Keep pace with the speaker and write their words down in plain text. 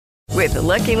With the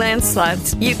Lucky Land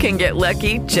Slots, you can get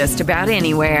lucky just about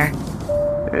anywhere.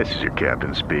 This is your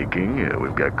captain speaking.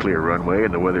 We've got clear runway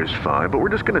and the weather's fine, but we're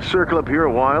just going to circle up here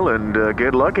a while and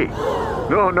get lucky.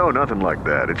 No, nothing like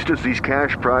that. It's just these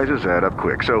cash prizes add up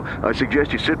quick. So I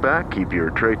suggest you sit back, keep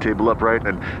your tray table upright,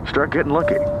 and start getting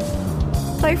lucky.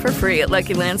 Play for free at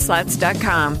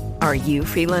LuckyLandSlots.com. Are you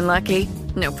feeling lucky?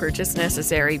 No purchase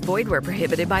necessary. Void where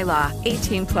prohibited by law.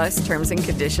 18 plus terms and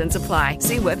conditions apply.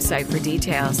 See website for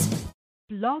details.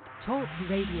 Blog Talk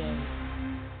Radio.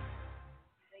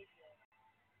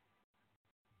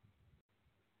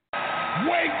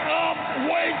 Wake up,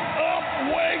 wake up,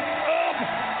 wake up,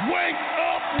 wake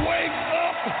up, wake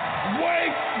up,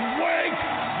 wake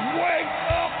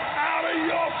up out of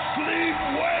your sleep,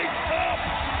 wake up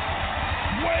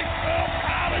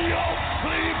out of your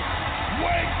sleep,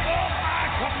 wake up,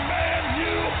 I command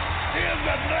you in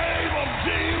the name of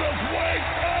Jesus, wake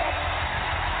up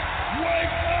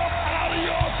out of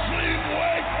your sleep,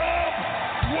 wake up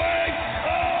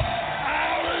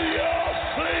out of your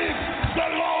sleep. The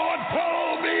Lord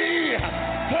told me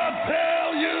to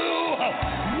tell you,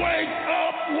 wake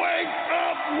up, wake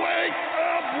up, wake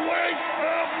up, wake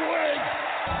up,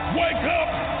 wake up,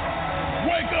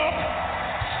 wake up,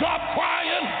 stop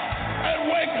crying and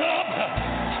wake up,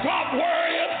 stop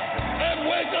worrying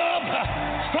and wake up,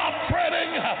 stop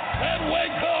fretting and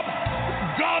wake up.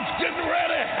 God's getting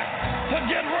ready to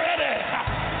get ready,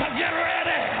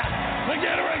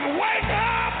 wake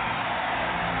up!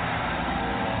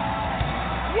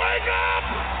 Wake up!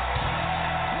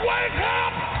 Wake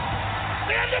up!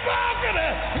 In the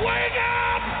balcony! Wake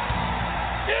up!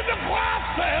 In the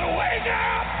closet! Wake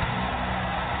up!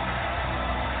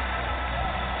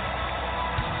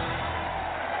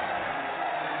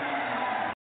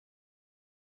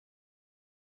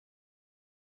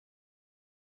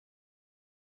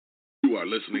 You are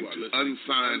listening to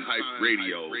Unsigned Hype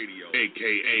Radio,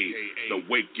 a.k.a. the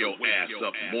Wake Your Ass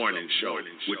Up Morning Show,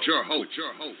 with your host,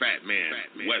 Fat Man,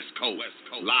 West Coast,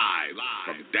 live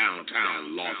from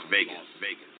downtown Las Vegas.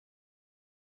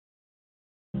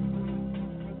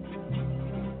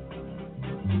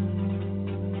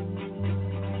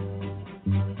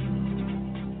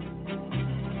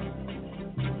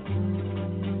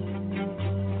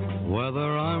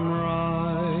 Whether I'm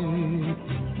right,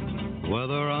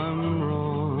 whether I'm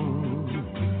wrong,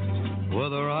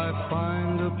 whether I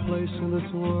find a place in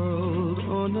this world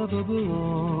or never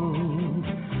belong,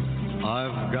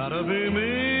 I've gotta be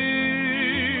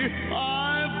me,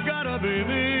 I've gotta be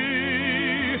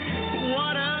me.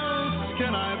 What else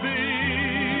can I be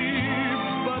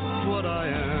but what I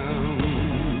am?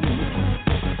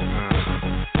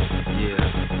 Yeah.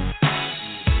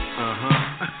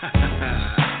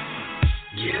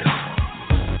 Yeah.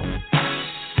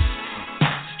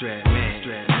 Strap man.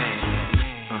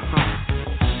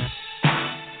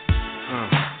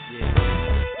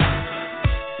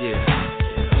 Yeah.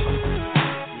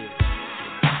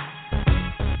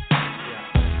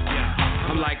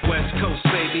 I'm like West Coast,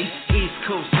 baby. East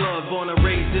Coast love, born and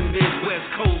raised in Midwest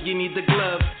cold. You need the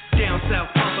glove. Down south,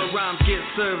 other rhymes get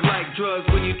served like drugs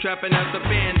when you trapping out the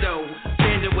bando.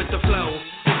 Bandit with the flow.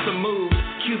 It's a move.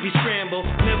 QB scramble.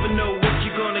 Never know what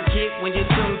you're gonna get when you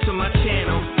tune to my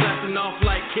channel. Blasting off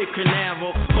like Kid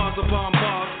Carnaval. Bars upon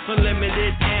bars,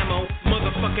 unlimited ammo.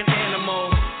 Motherfucking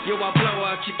animal. Yo, I blow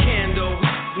out your candle.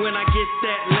 When I get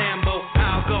that Lambo,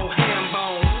 I'll go ham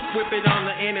bone. Whip it on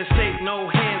the interstate, no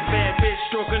hands, bad bitch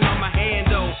stroking on my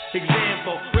handle.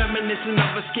 Example, reminiscent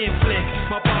of a skin flick.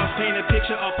 My bars paint a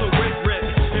picture off the rip.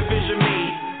 Envision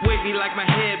me, wavy like my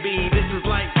hair be. This is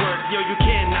light work, yo, you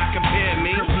cannot compare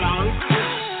me.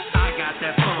 I got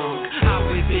that funk, I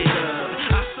whip it up,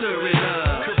 I stir it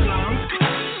up.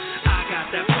 I got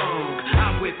that funk,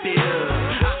 I whip it up,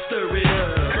 I stir it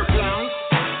up.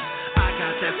 I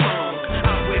got that funk,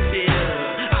 I whip it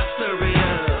up, I stir it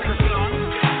up.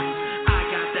 I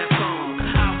got that funk,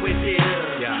 I whip it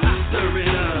up, I stir it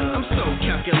up. I'm so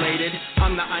calculated,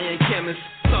 I'm the iron chemist.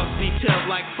 Thoughts detailed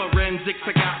like forensics,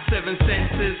 I got 7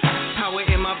 senses. Power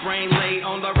in my brain lay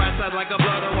on the right side like a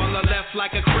blood, or on the left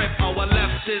like a crip or a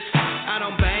leftist. I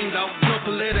don't bang though, no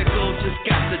political, just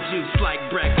got the juice like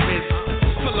breakfast.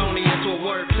 Felonious with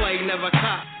wordplay, never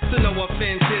cop. So no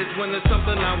offenses, when there's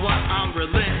something I want, I'm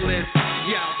relentless.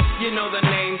 Yo, you know the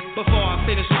name. Before I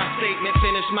finish my statement,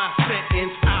 finish my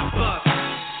sentence, I bust.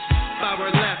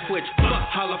 Power left, which fuck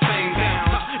Hall of Fame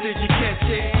bound. Did you catch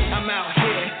it? I'm out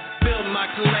here, build my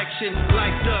collection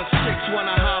like dust chicks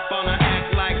wanna hop on and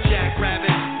act like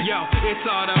jackrabbits. Yo, it's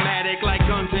automatic like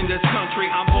guns in this country.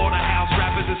 I'm border house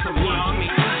rappers, it's a lunch me.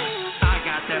 I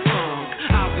got that funk,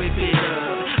 I whip it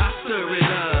up, I stir it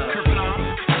up.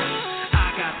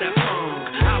 I got that funk.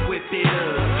 whip it up,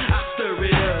 I stir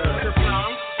it up.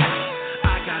 Kerplunk,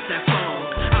 I got that funk,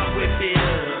 I whip it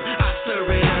up, I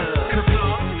stir it up.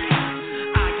 Kerplunk,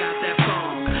 I got that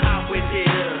funk, I whip it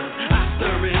up, I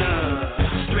stir it up.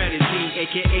 Strategy,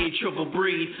 aka triple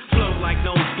breed, flow like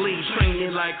nosebleed,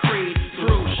 training like Creed.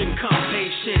 Fruition, come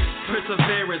patient,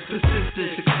 perseverance, persistent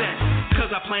success.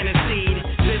 Cause I plant a seed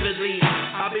vividly.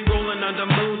 I'll be rolling under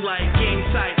moonlight, game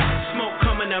sight, smoke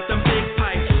coming out them big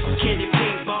pipes, candy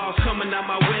paint balls coming out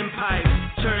my windpipe.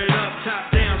 Turn it up, top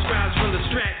down, scribes from the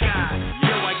strat guy.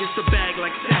 Yo, I get the bag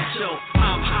like Satchel.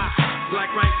 I'm hot,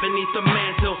 like right beneath the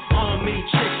mantle. On me,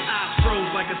 chicks, eyes froze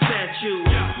like a statue.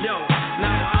 Yo,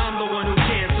 now I'm the one who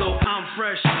canceled. I'm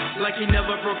fresh, like he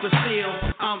never broke the seal.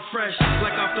 I'm fresh,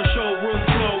 like off the showroom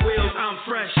floor wheels. I'm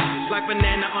fresh, like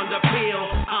banana under peel.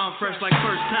 I'm fresh, like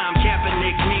first time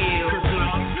Kaepernick kneel.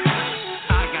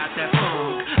 I got that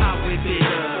funk, I whip it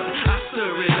up, I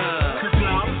stir it up.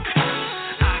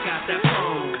 I got that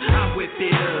funk, I whip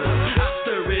it up, I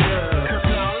stir it up.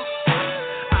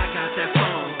 I got that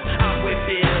funk, I whip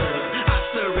it up, I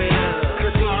stir it up.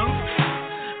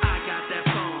 I got that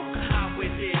funk, I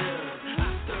whip it up, I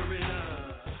stir it up.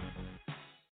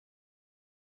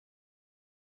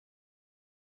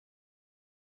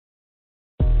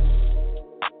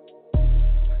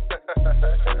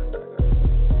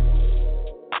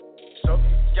 So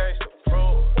gangsta pro,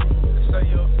 say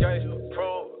you a gangsta pro.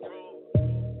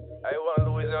 Hey, one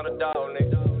Louisiana dog,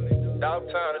 nigga. Dog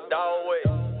town, the dog way.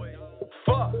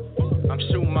 Fuck. I'm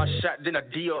shooting my shot, then I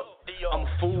D up. I'm a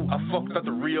fool, I fucked up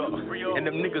the real. And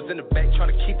them niggas in the back trying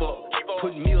to keep up.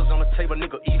 Putting meals on the table,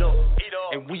 nigga, eat up.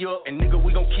 And we up, and nigga,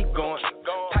 we gon' keep going.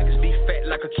 Pockets be fat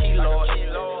like a kilo.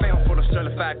 Found for the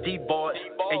certified D-boy.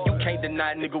 And you can't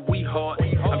deny, nigga, we hard.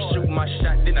 I'm shooting my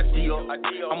shot, then I D up.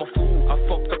 I'm a fool, I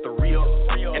fucked up the real.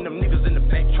 And them niggas in the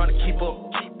back trying to keep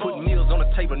up. Putting meals on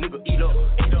the table, nigga, eat up.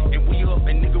 And we up,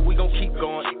 and nigga, we gon' keep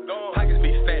going. Pockets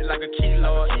be fat like a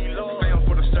kilo. Found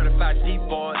for the certified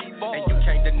D-boy. And you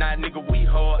can't deny, nigga, we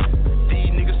hard.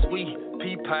 These niggas sweet,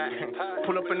 pea-pie.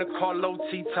 Pull up in the car, low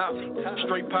T-top.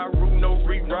 Straight Pyru, no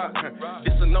re-rock.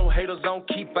 This a no haters on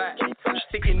keep back.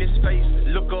 Stick in his face,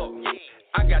 look up.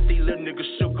 I got these little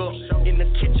niggas shook up. In the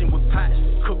kitchen with pots,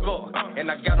 cook up.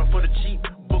 And I got them for the cheap,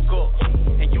 book up.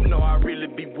 And you know I really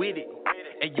be with it.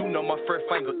 And you know my first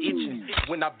finger itching.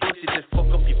 When I bust it, just fuck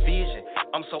up your vision.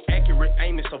 I'm so accurate,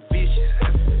 aiming so vicious.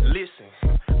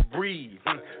 Listen, breathe,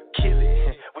 kill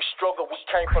it. We struggle, we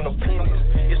came from the pennies.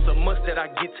 It's a must that I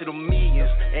get to the millions.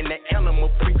 And that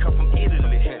animal pre-come from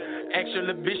Italy.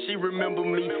 Actually, bitch, she remember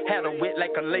me. Had her wet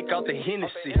like a lake out the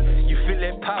Hennessy. You feel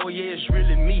that power, yeah, it's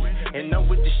really me. And I'm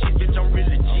with the shit, bitch, I'm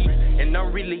really G. And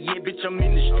I'm really, yeah, bitch, I'm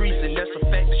in the streets. And that's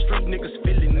a fact, the street niggas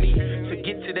feeling me. To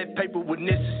get to that paper was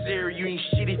necessary. You ain't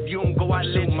shit if you don't go out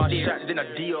letting my shot, then I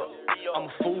D up. I'm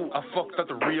a fool, I fucked up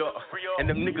the real. And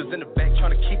them niggas in the back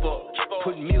trying to keep up.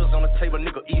 Putting meals on the table,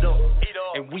 nigga, eat up.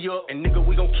 And we up, and nigga,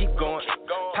 we gon' keep going.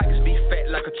 Pockets be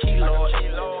fat like a kilo.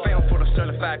 Found for the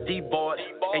certified D-boy.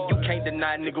 And you can't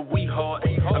deny, nigga, we hard.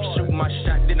 I'm shooting my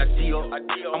shot, then I D up.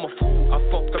 I'm a fool, I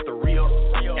fucked up the real.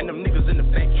 And them niggas in the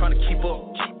back trying to keep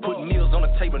up. Putting meals on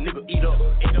the table, nigga, eat up.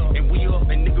 And we up,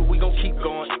 and nigga, we gon' keep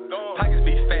going. Pockets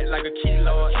be fat like a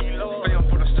kilo. Found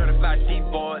for the certified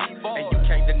D-boy. And you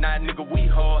can't deny, nigga, we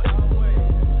hard.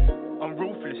 I'm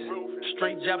ruthless.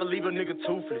 Straight jabber, leave a nigga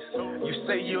toothless. You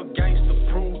say you're a gangster,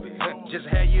 prove it. Just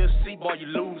had you a seat, boy, you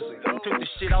losing. Took the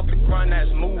shit off the grind, now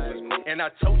it's moving. And I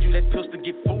told you that pistol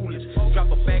get foolish.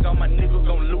 Drop a bag on my nigga,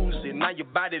 gon' lose it. Now your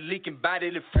body leaking,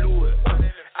 bodily fluid.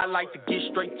 I like to get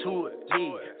straight to it,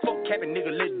 yeah. Fuck capping,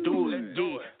 nigga, let's do it,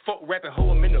 yeah. Fuck rapping, hoe,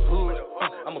 I'm in the hood.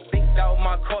 I'm a big dog,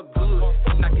 my car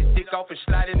good. Knock his dick off and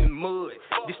slide it in the mud.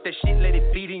 This that shit, let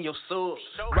it beat in your subs.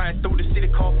 Riding through the city,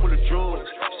 car full of drugs.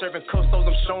 Serving custos,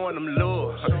 I'm showing them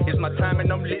love. It's my time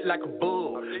and I'm lit like a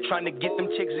bug. Trying to get them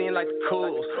checks in like the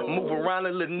Cubs. Move around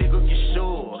a little nigga, get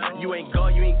sure. You ain't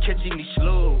God, you ain't catching these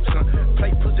slugs.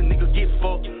 Play pussy, nigga, get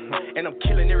fucked. And I'm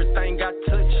killing everything I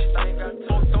touch.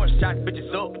 Fuck throwing shots,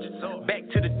 bitches up. Back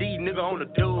to the D, nigga, on the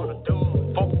dub.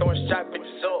 Fuck throwing shots,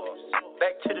 bitches up.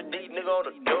 Back to the D, nigga, on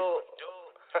the dub.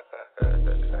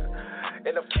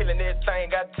 And I'm killing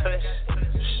everything I touch.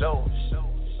 So,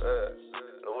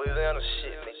 Louisiana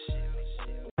shit, nigga.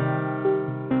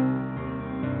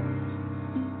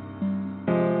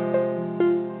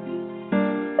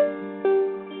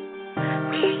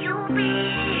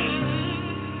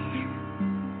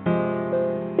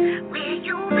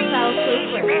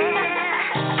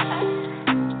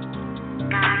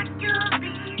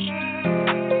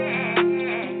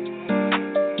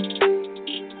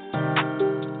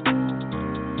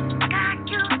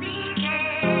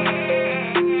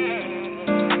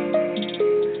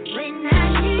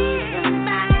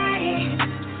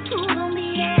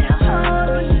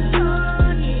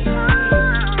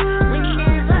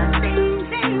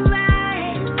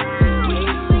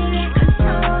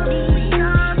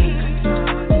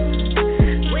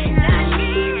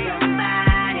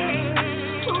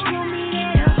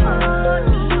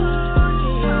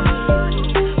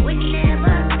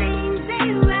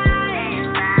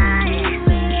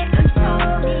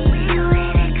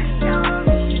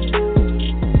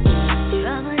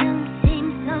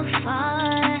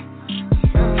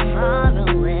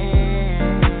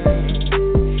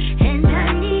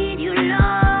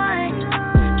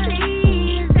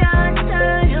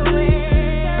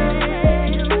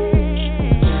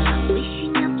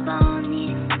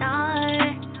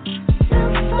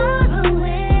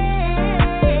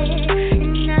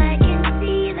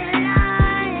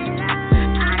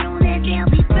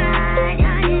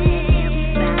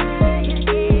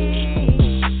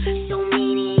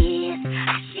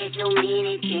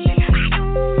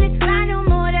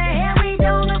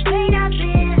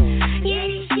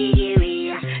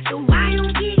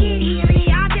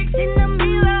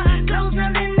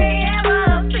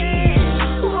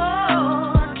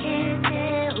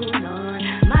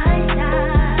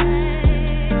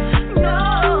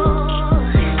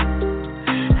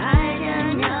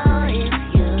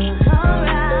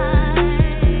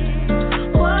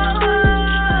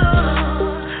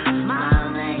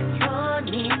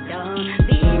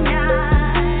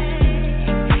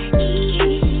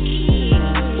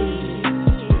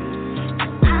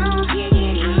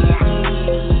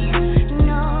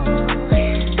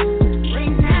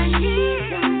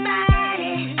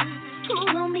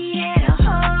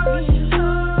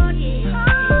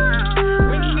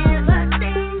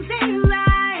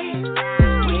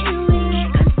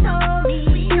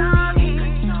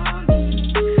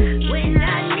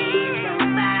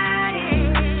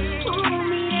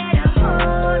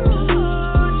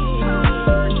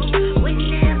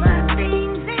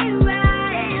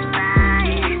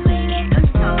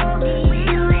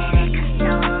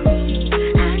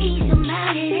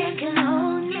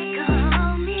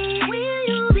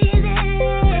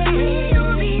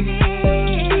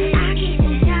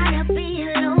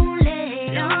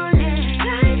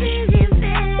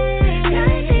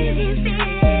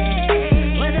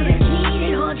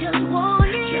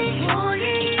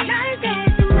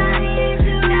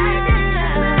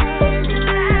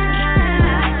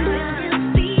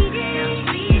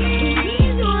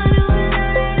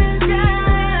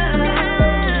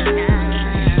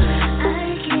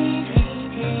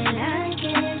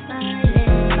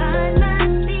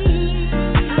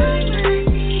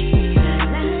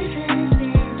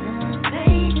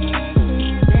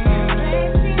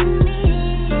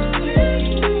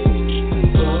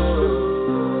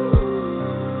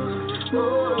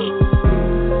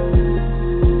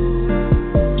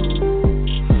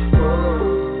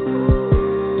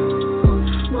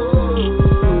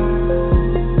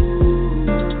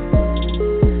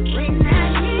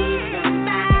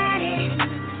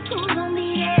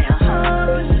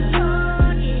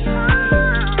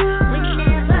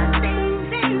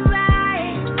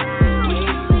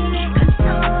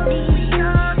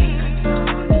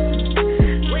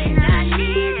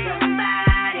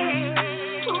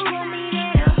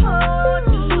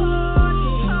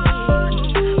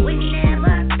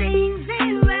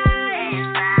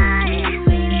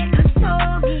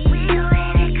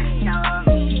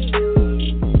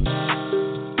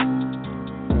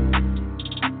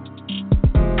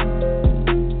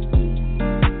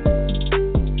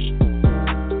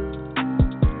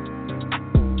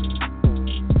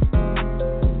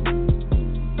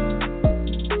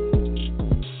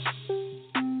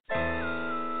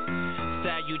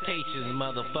 Salutations,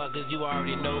 motherfuckers. You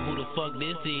already know who the fuck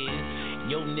this is.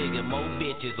 Yo nigga, more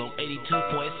bitches on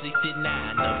 82.69.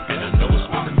 And I know it's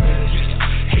been a minute.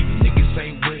 Hating niggas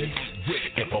ain't with it.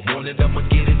 If I want it, I'ma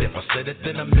get it. If I said it,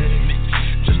 then I meant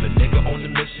it. Just a nigga on the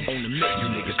mission. You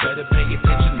niggas better pay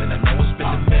attention, and I know it's been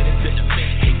a minute.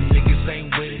 Hating niggas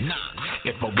ain't with it.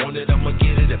 If I want it, I'ma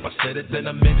get it. If I said it, then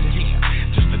I meant it.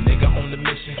 Just a nigga on the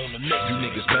mission. You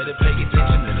niggas better pay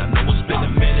attention, and I know it's been a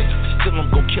minute. Still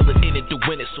I'm gon' kill it in it to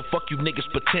win it. So fuck you niggas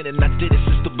pretending I did it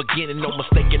since the beginning. No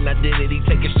mistaken identity,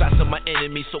 taking shots at my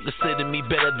enemies. So consider me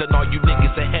better than all you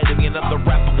niggas ahead of me. Another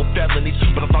rapper with felonies,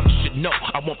 but I thought you should know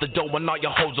I want the dough and all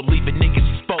your hoes are leaving niggas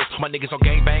exposed. My niggas on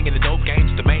gang bang and the dope games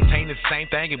to maintain the same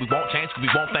thing, and we won't change cause we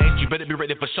want things. You better be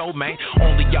ready for show, man.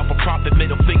 Only out for profit,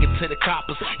 middle finger to the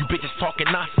coppers. You bitches talking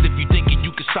nonsense if you thinking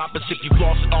you can stop us. If you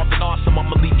lost it off and awesome,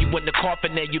 I'ma leave you in the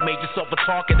coffin. Then you made yourself a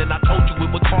target, and I told you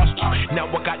it would cost you. Now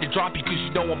I got to drop you cause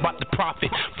you know I'm about the profit.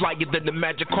 Flyer than the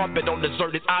magic carpet on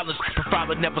deserted islands.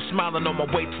 Profiler never smiling on my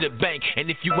way to the bank. And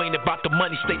if you ain't about the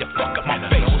money, stay the fuck up my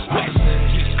face.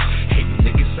 Hating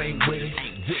niggas ain't with it.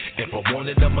 If I want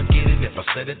it, I'ma get it. If I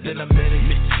said it, then I meant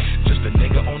it. Just a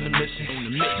nigga on the mission.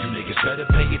 You niggas better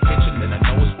pay attention, and I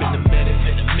know it's been a minute.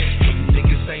 Hating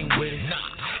niggas ain't with it.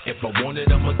 If I want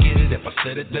it, I'ma get it. If I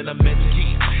said it, then I meant it.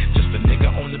 Just a nigga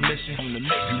on the mission.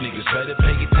 You niggas better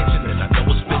pay attention, and I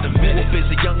know it's been a minute.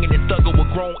 Busy youngin' and thugger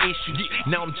with grown issues.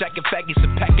 Now I'm jacking faggots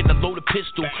and packing a loaded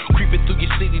pistol. Creeping through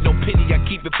your city, no pity, I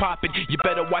keep it poppin'. You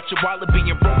better watch your wallet,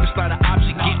 being broke is not an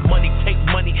option. Get money, take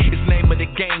money, it's name of the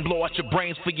game. Blow out your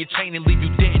brains for your chain and leave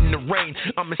you dead in the rain.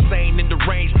 I'm insane in the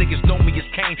range, niggas know me as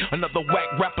Kane. Another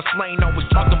whack rapper slain, always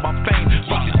talking about fame.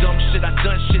 Bunch of dumb shit, I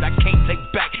done shit I can't take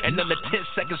back. And under 10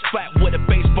 seconds flat with a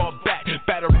baseball bat.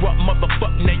 Batter up,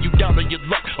 motherfucker, now you down on your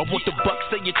luck. I want the bucks,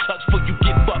 say your tucks before you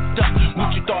get fucked up.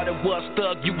 What you thought it was,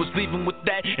 thug, you was leaving with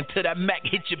that. Until that Mac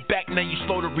hit your back, now you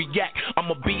slow to react. I'm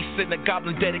a beast and a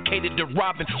goblin dedicated to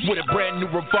robbing. With a brand new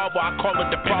revolver, I call it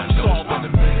the problem solver.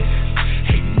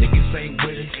 Hating niggas ain't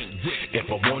with it. If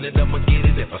I want it, I'ma get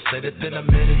it. If I said it, then I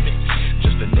meant it.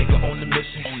 Just a nigga on the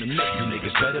mission. You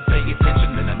niggas better pay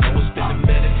attention, and I know it's been a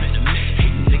minute.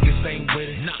 Hating niggas ain't with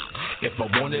it. If I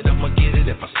want it, I'ma get it.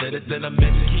 If I said it, then I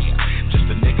meant it. Just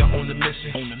a nigga on the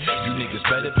mission. You niggas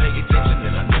better pay attention,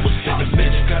 and I know it's been a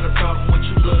minute. Got a problem, what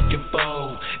you looking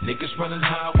for? Niggas running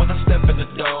high when I step in the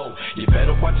door. You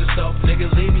better watch yourself, nigga,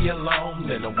 leave me alone.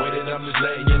 Then I'm with it, I'm just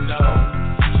letting you know.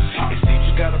 It seems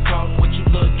you got a problem, what you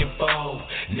looking for?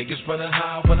 Niggas running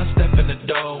high when I step in the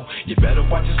door. You better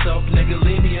watch yourself, nigga,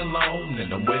 leave me alone.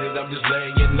 Then I'm with it, I'm just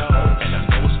letting you know. And I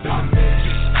know it's been a minute.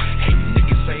 Hating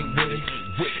niggas ain't with it.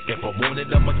 If I want it,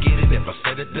 I'ma get it. If I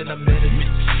said it, then I meant it.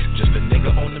 Just a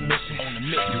nigga on the mission.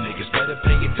 You niggas better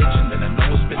pay attention, and I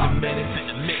know it's been a minute.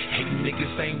 Hating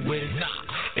niggas ain't with it.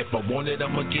 If I want it,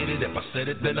 I'ma get it. If I said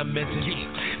it, then I meant it.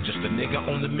 Just a nigga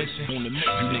on the mission. You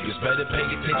niggas better pay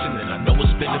attention, and I know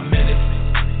it's been a minute.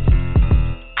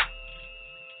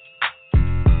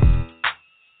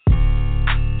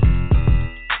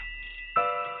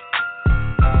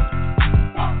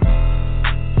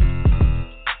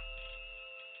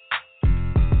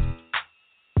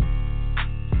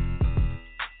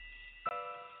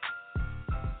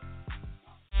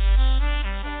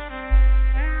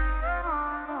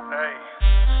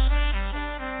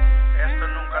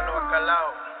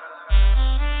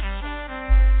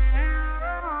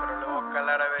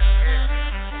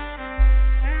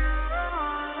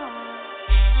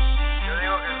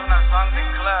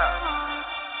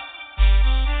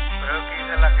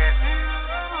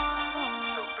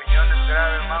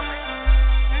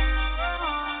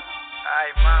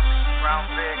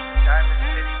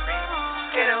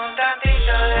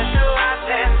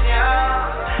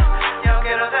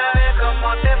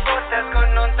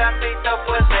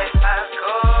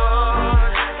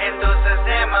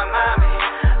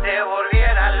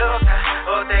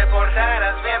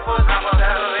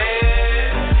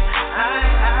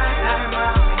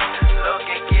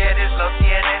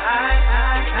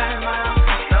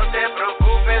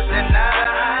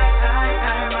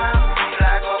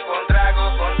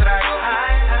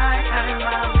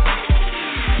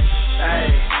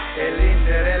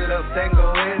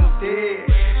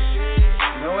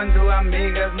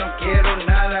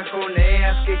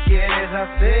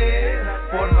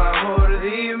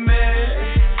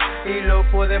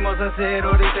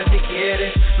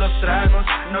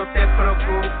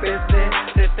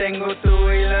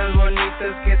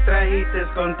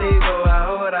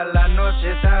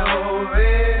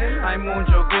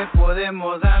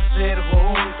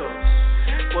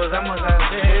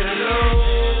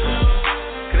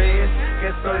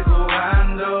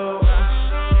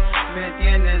 ¿Me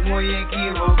tienes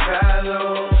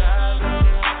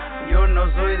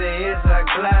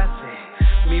clase.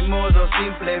 Mi modo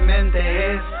simplemente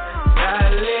es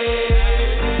dale.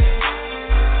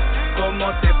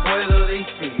 ¿Cómo te puedo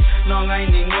decir? No hay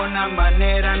ninguna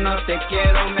manera, no te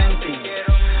quiero mentir.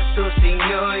 Tú sin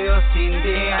yo sin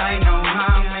ti, ay no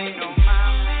mami.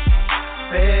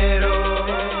 Pero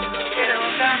quiero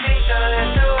un tantito de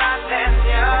tu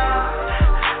atención.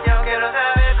 Yo quiero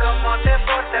saber cómo te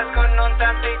portas con un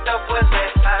tantito pues de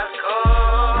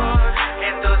alcohol.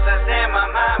 Entonces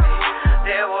mami,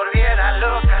 te volviera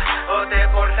loca o te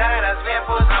portaras bien,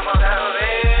 pues vamos a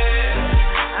ver.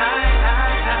 Ay,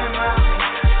 mami,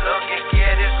 lo que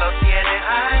quieres lo tienes.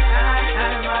 Ay, mami,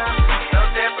 no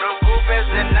te preocupes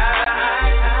de nada.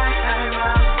 Ay,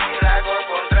 mami, trago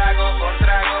con trago.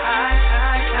 Ay,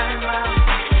 mami,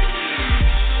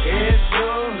 eso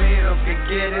miro que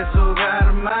quieres jugar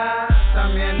más.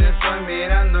 También estoy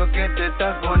mirando que te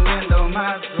estás poniendo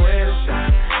más suelta.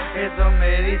 Eso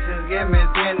me dices que me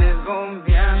tienes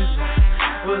confianza.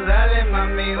 Pues dale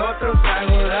mami, otro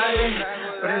trago, dale.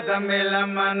 Préstame la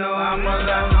mano, vamos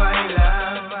a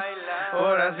bailar.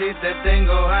 Ahora sí te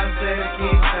tengo a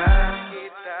cerquita.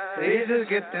 Dices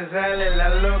que te sale la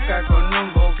loca con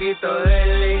un poquito de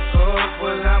licor.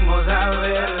 Pues vamos a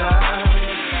verla.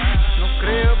 No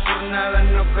creo por nada,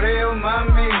 no creo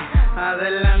mami.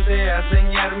 Adelante a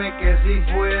enseñarme que sí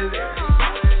puedes.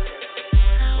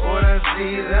 Ahora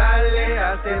sí dale,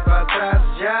 hazte pa' atrás,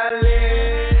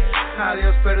 yale.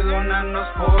 Adiós, perdónanos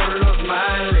por los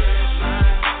males.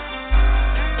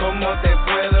 ¿Cómo te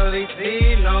puedo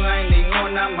decir? No hay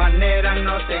ninguna manera,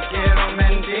 no te quiero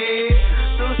mentir.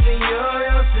 Tú sin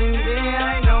yo sin ti,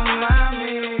 ay no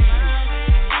mami.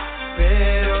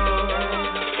 Pero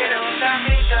quiero un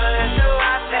tantito de tu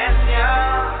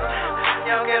atención.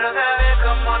 Yo quiero saber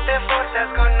cómo te portas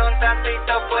con un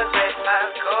tantito pues de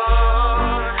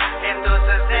alcohol.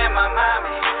 Entonces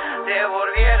mami, te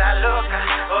volviera loca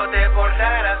o te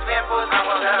portaras bien, pues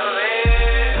vamos a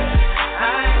ver.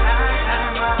 Ay, mami,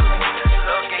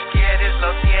 lo que quieres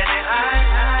lo tienes. Ay,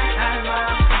 mami,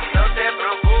 no te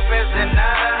preocupes de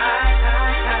nada. Ay,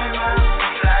 mami,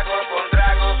 trago con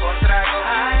trago.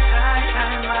 Ay, mami.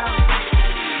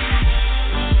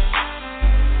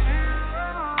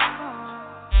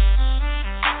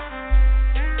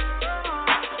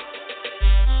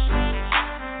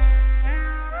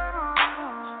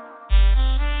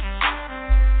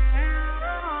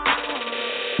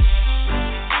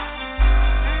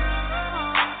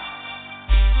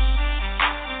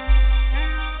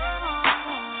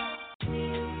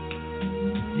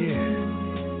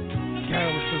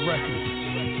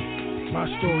 My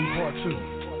story part 2.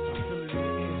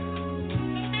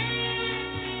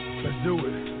 Let's do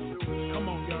it. Come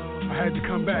on, y'all. I had to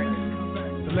come back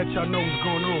to let y'all know what's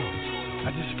going on. I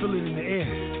just feel it in the air.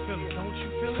 Don't you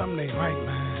feel it? Something ain't right,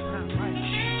 man.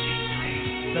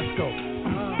 Let's go.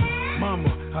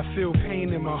 Mama, I feel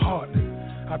pain in my heart.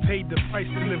 I paid the price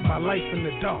to live my life in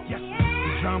the dark. The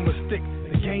drama stick,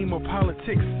 the game of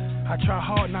politics. I try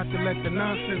hard not to let the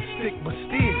nonsense stick, but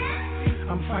still,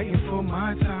 I'm fighting for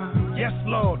my time. Yes,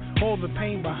 Lord, all the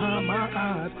pain behind my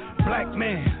eyes. Black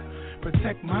man,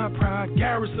 protect my pride.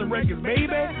 Garrison Records,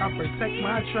 baby, I protect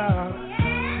my tribe.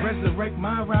 Resurrect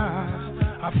my rise.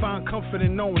 I find comfort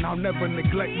in knowing I'll never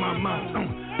neglect my mind.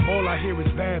 All I hear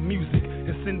is bad music.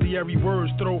 Incendiary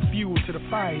words throw fuel to the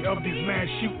fire of these mass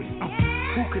shootings.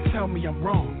 Who could tell me I'm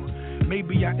wrong?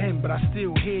 Maybe I am, but I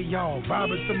still hear y'all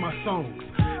vibing to my songs.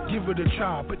 Give it a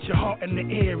try, put your heart in the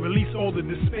air, release all the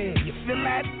despair. You feel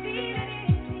that?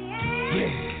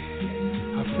 Yeah,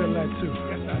 I feel that too.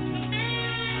 Yes, I do.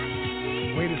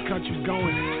 The way this country's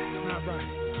going, it's not right.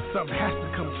 Something has to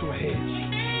come to a head.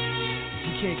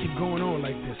 We can't keep going on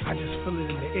like this. I just feel it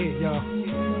in the air, y'all.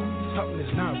 Something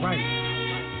is not right.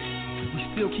 We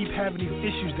still keep having these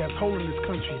issues that's holding this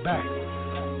country back.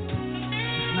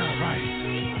 It's not right.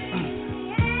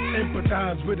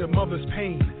 Empathize with a mother's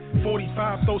pain.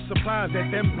 45 throw supplies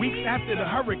at them weeks after the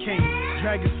hurricane.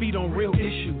 Drag his feet on real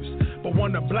issues, but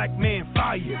want a black man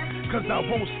fired, cause I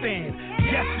won't stand.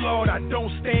 Yes, Lord, I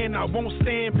don't stand, I won't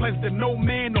stand. Pledge to no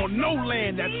man or no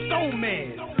land, that's stone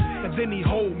man. And then he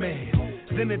hold man,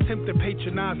 then attempt to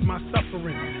patronize my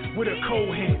suffering with a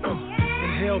cold hand.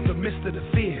 Inhale the mist of the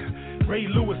fear. Ray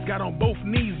Lewis got on both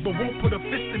knees, but won't put a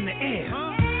fist in the air.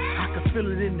 I can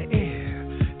feel it in the air.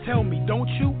 Tell me, don't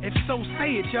you? If so,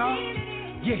 say it, y'all.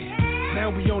 Yeah, now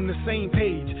we on the same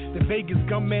page. The Vegas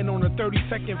gunman on the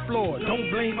 32nd floor. Don't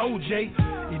blame OJ,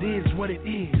 it is what it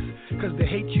is. Cause the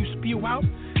hate you spew out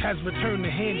has returned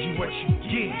to hand you what you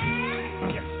give.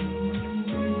 Yes.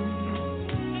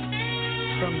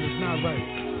 Something's not right.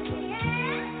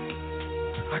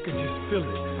 I can just feel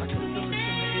it. I can feel it in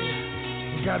the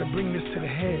air. We You gotta bring this to the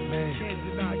head, man. Can't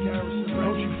deny Garrison.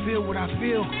 Don't you feel what I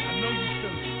feel? I know you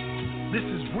feel it. This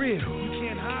is real. You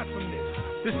can't hide from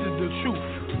this. This is the truth.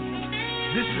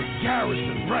 This is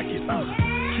Garrison Records.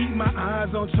 Keep my eyes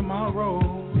on tomorrow,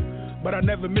 but I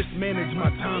never mismanage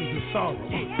my times of sorrow.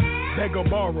 Beg or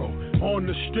borrow. On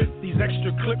the strip, these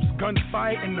extra clips,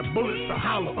 gunfire, and the bullets are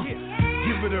hollow.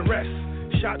 Give it a rest.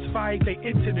 Shots fired, they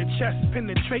enter the chest,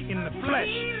 penetrating the flesh.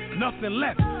 Nothing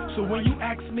left. So when you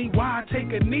ask me why I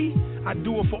take a knee, I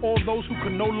do it for all those who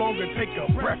can no longer take a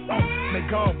breath. May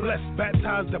God bless,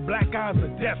 baptize the black eyes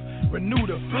of death, renew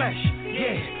the flesh.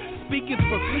 Yeah, speaketh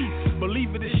for peace,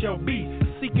 believe it shall be.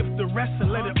 Seeketh the rest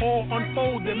and let it all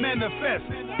unfold and manifest.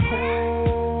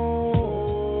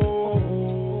 Oh,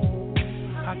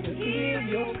 I can hear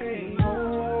your pain.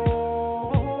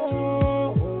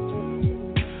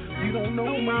 You don't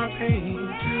know my pain.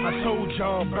 I told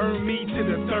y'all, burn me to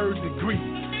the 3rd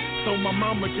degree, so my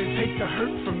mama can take the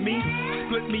hurt from me.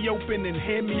 Split me open and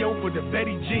hand me over to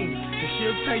Betty Jean, and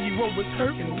she'll tell you what was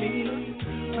hurting me.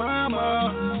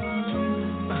 Mama,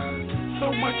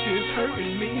 so much is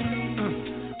hurting me.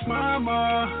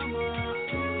 Mama,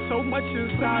 so much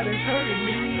inside is hurting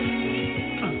me.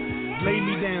 Lay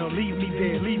me down, leave me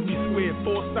there, leave me square.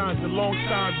 4 sides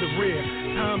alongside the rear.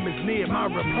 Time is near, my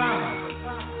reply.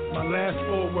 My last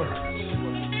 4 words.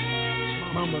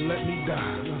 Mama, let me die.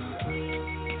 I'm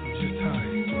just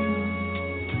tired.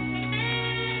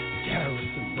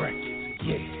 Garrison Records,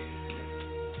 yeah.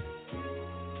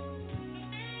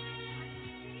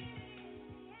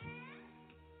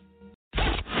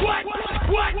 What?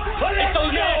 It's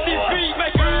those nasty beat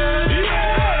makers.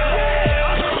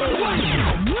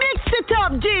 Mix it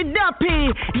up, G-Duppy.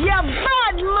 You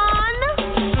bad man.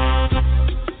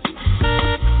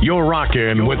 You're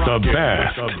rocking with the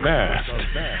best.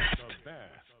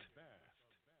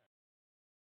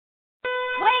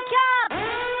 Wake up!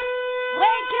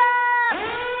 Wake up!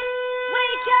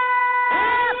 Wake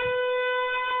up!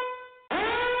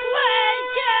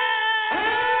 Wake up!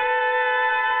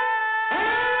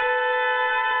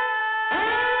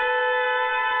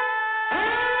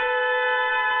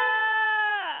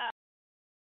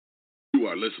 You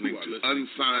are listening to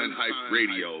Unsigned Hype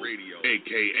Radio,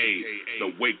 a.k.a. the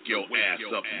Wake Your Ass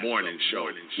Up Morning Show,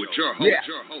 with your host,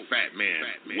 Fat Man,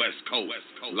 West Coast,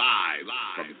 live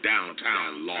from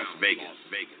downtown Las Vegas.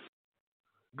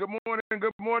 Good morning,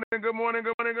 everybody.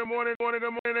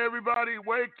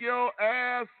 Wake your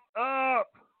ass up.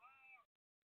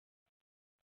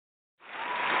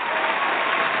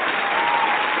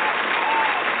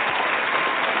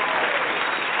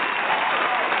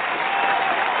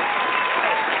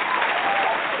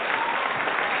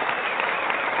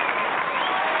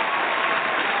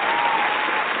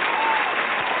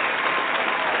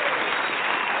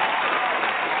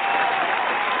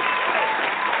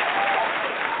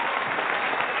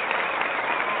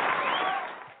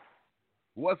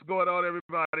 What's going on,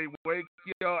 everybody? Wake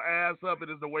your ass up. It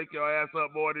is the Wake Your Ass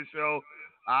Up Morning Show.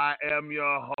 I am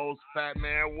your host, Fat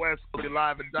Man West,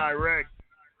 live and direct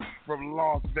from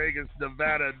Las Vegas,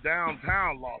 Nevada,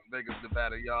 downtown Las Vegas,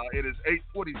 Nevada, y'all. It is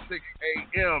 8:46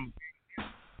 a.m.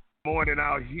 morning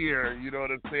out here, you know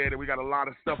what I'm saying? And we got a lot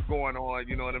of stuff going on,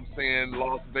 you know what I'm saying?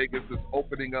 Las Vegas is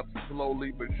opening up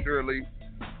slowly but surely.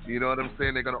 You know what I'm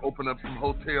saying? They're going to open up some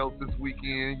hotels this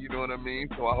weekend, you know what I mean?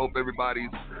 So I hope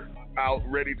everybody's out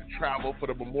ready to travel for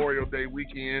the Memorial Day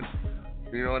weekend.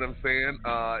 You know what I'm saying?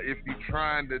 If you're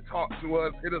trying to talk to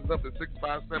us, hit us up at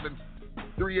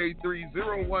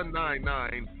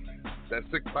 657-383-0199. That's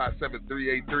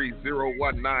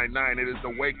 657-383-0199. It is the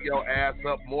Wake Your Ass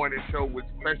Up Morning Show with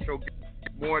special guest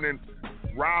this morning,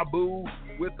 Rabu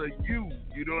with a U.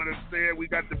 You know what I'm saying? We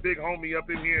got the big homie up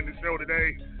in here in the show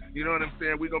today. You know what I'm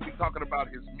saying? We're going to be talking about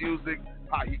his music,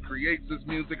 how he creates his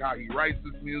music, how he writes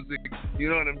his music, you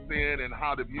know what I'm saying, and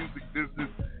how the music business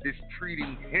is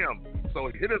treating him.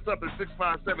 So hit us up at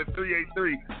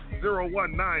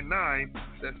 657-383-0199.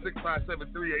 That's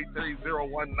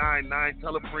 657-383-0199.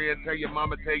 Tell a friend, tell your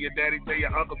mama, tell your daddy, tell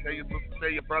your uncle, tell your sister,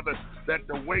 tell your brother that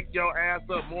the Wake Your Ass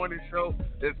Up Morning Show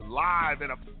is live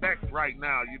in effect right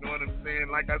now. You know what I'm saying?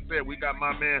 Like I said, we got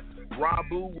my man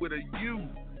Rabu with a U.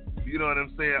 You know what I'm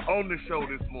saying, on the show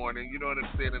this morning, you know what I'm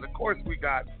saying, and of course we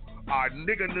got our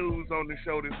nigga news on the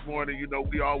show this morning. You know,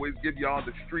 we always give y'all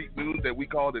the street news that we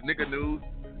call the nigga news,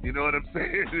 you know what I'm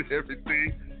saying,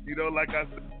 everything, you know, like I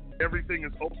said, everything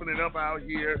is opening up out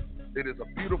here. It is a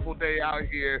beautiful day out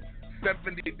here,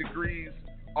 70 degrees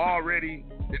already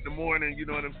in the morning, you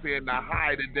know what I'm saying, the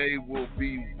high today will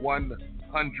be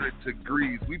 100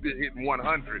 degrees. We've been hitting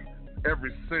 100 ever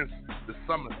since the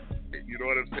summer. You know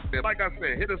what I'm saying? Like I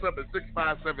said, hit us up at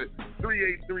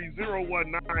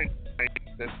 657-383-0199.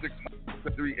 That's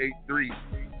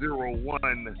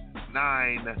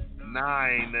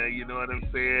 657-383-0199. You know what I'm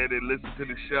saying? And listen to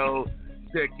the show.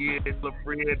 Check in, tell a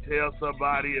friend, tell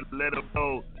somebody, and let them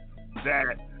know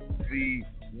that the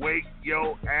Wake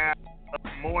Your Ass Up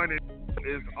Morning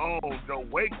is on. The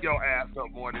Wake Your Ass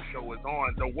Up Morning Show is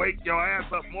on. The Wake Your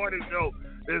Ass Up Morning Show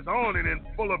is on and in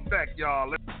full effect,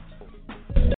 y'all.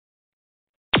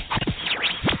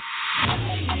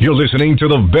 You're listening to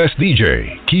the best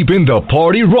DJ, keeping the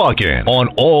party rocking on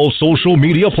all social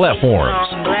media platforms.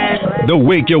 The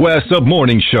Wake Your Ass Up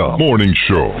Morning Show. Morning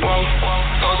Show.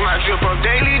 Drip up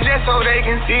daily just so they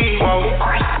can see. Whoa.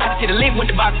 I see the link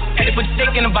with the box, had to put the stick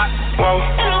in the box. Whoa.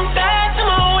 And I'm back to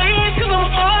my ways cause I'm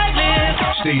heartless.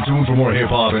 Stay tuned for more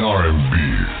hip hop and R&B.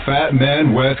 Fat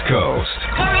Man West Coast.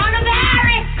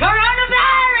 Coronavirus!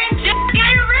 Coronavirus! Just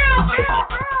get real!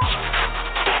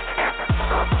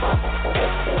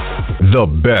 The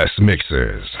best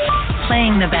mixes.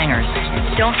 Playing the bangers.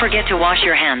 Don't forget to wash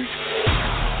your hands.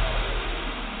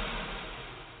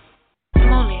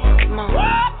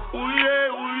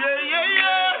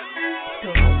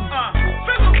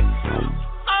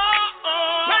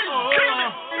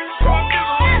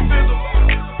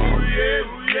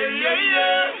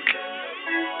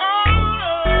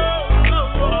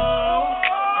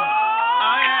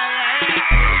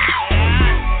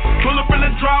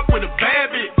 With a bad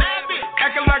bitch,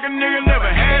 acting like a nigga never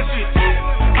had shit.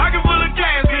 Pocket full of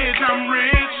cash, bitch, I'm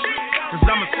rich, cause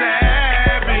I'm a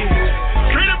savage.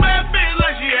 Treat a bad bitch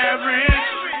like she average.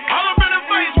 All up in her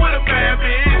face with a bad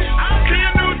bitch. See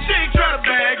a new chick, try to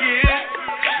bag it,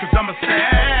 cause I'm a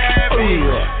savage.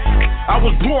 I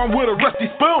was born with a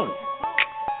rusty spoon.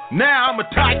 Now I'm a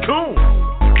tycoon.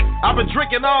 I've been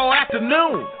drinking all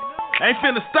afternoon. Ain't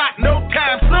finna stop no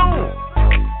time soon.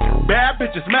 Bad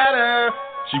bitches matter.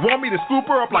 She want me to scoop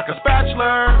her up like a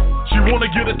spatula. She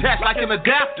wanna get attached like an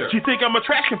adapter. She think I'm a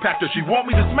trash compactor. She want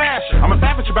me to smash her. I'm a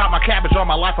savage about my cabbage. All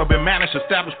my life I've been managed.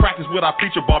 Established practice what I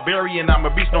preach. A barbarian. I'm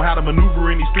a beast. Know how to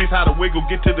maneuver in these streets. How to wiggle.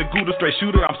 Get to the Gouda. Straight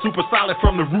shooter. I'm super solid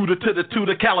from the rooter to the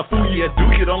tutor. California.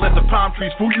 Do you? Don't let the palm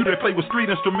trees fool you. They play with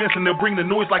street instruments and they'll bring the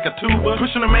noise like a tuba.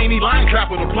 Pushing a maney line trap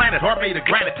with a planet. Heart made of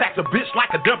granite. Tax a bitch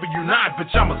like a W9.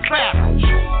 Bitch, I'm a savage.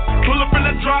 Pull up in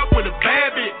the drop with a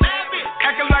bad bitch.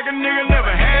 Acting like a nigga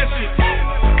never had shit.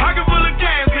 Pocket full of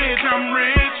cash, bitch, I'm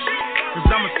rich, cause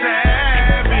I'm a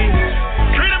savage.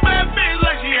 Treat a bad bitch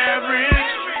like she average.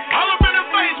 All up in her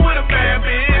face with a bad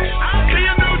bitch. See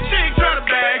a new chick, try to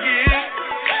bag it,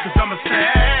 cause I'm a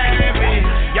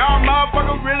savage. Y'all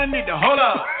motherfuckers really need to hold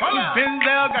up.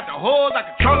 Benzel got the hoes like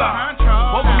a controller.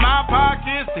 Both of my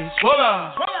pockets, they full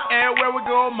up. Everywhere we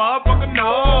go, motherfucker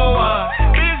know us.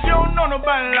 Bitch, you don't know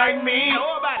nobody like me.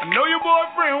 I know your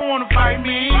boyfriend wanna fight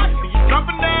me.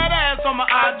 Dumping that ass on my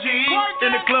IG.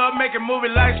 In the club making movie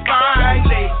like Spike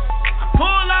Lee. I pull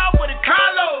out with a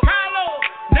Carlo.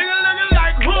 Nigga looking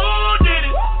like who did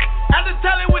it? At the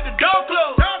telly with the door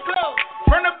closed.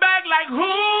 Front the back like who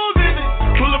did it?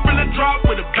 Pull up in the drop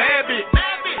with a bad bitch.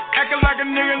 Acting like a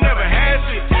nigga never had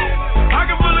shit.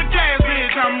 Pocket full of cash,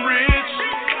 bitch, I'm rich,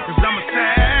 cause I'm a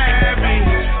savage.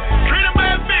 Treat a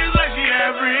bad bitch like she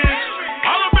average.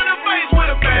 All up in her face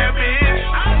with a bad bitch.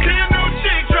 See a new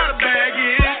chick, try to bag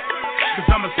it, cause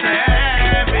I'm a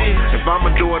savage. If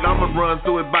I'ma do it, I'ma run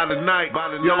through it by the night.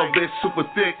 Yellow bitch super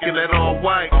thick and that all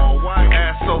white.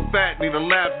 Ass so fat, need a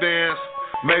lap dance.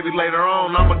 Maybe later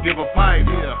on I'ma give a pipe.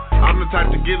 I'm the type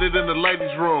to get it in the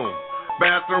ladies' room.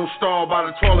 Bathroom stall by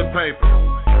the toilet paper.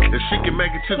 If she can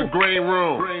make it to the green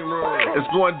room, it's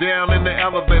going down in the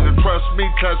elevator. Trust me,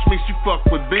 touch me, she fuck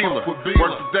with Beamer. Work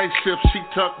the day shift, she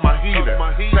tuck my heater.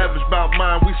 Savage about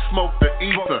mine, we smoke the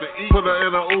ether. Put her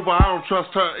in an Uber, I don't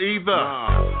trust her either.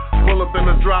 Pull up in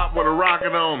the drop with a rocket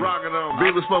on me.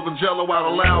 Beamer smoking jello out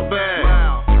of loud bag.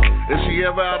 Is she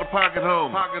ever out of pocket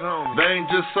home? They ain't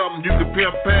just something you can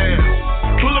pimp past.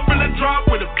 Pull up in the drop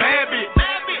with a bad bitch.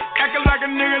 Acting like a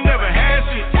nigga never had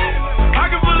shit.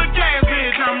 Pocket full of cash,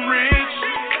 bitch, I'm rich,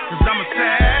 cause I'm a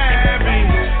savage.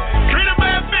 Treat a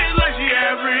bad bitch like she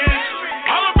average.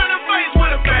 All up in her face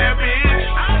with a bad bitch.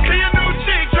 See a new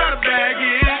chick, try to bag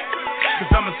it, cause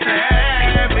I'm a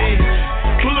savage.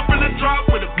 Pull up in the drop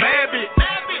with a bad bitch.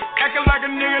 Acting like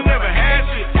a nigga never had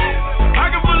shit.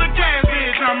 Pocket full of cash,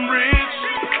 bitch, I'm rich,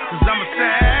 cause I'm a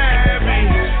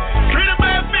savage. Treat a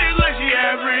bad bitch like she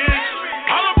average.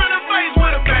 All up in her face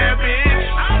with a bad bitch.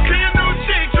 See a new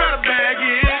chick, try to bag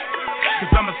it,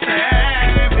 cause I'm a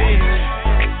savage.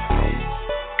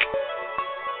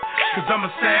 Cause I'm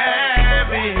a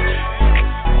savage.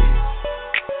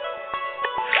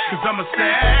 Cause I'm a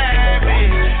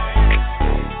savage.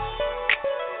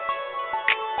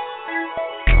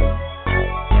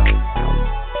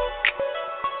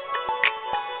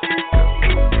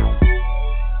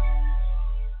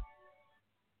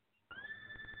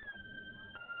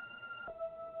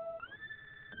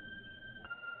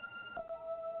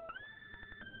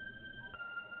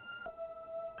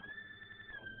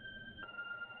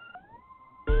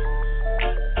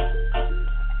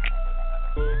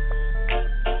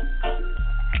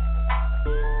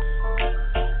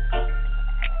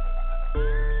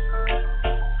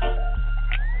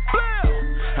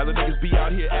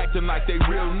 acting like they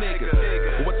real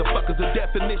niggas. What the fuck is the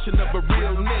definition of a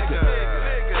real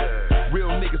nigga? Real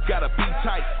niggas gotta be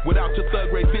tight. Without your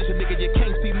thug ray vision, nigga, you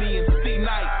can't see me in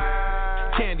C-Night.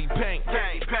 Candy paint,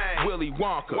 Willy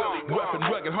Wonka, rough and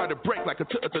rugged, hard to break like a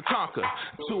Tonka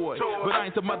toy. But I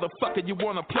ain't the motherfucker you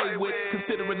wanna play with.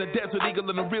 Considering the Desert Eagle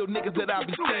and the real niggas that I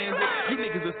be staying with. You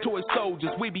niggas is toy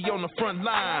soldiers, we be on the front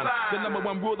line. The number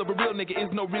one rule of a real nigga is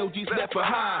no real G's left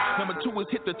behind. Number two is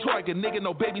hit the target, nigga,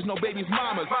 no babies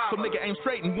mamas. So nigga aim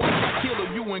straight and one shot kill or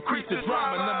you increase the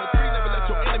drama. Number three, never let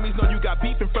your enemies know you got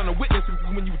beef in front of witnesses.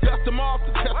 When you dust them off,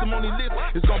 the testimony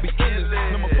list is gonna be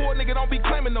endless. Number four, nigga, don't be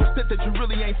claiming no shit that you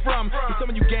really ain't from. Cause some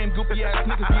of you game goofy ass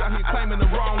niggas be out here claiming the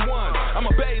wrong one. I'm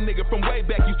a Bay nigga from way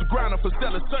back, used to grind up for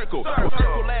Stella Circle.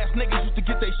 Circle ass niggas used to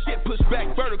get their shit pushed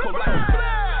back vertical like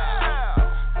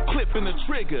clipping the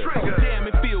trigger. Damn,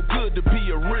 it feel good to be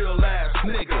a real ass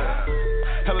nigga.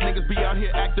 Hella niggas be out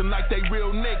here acting like they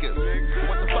real niggas.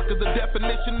 What the fuck is the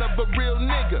definition of a real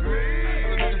nigga?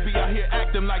 Hella niggas be out here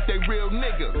acting like they real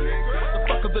niggas. What the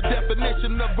fuck is the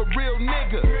definition of a real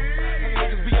nigga?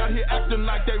 Niggas be out here acting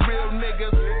like they real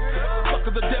niggas. What the fuck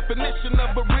is the definition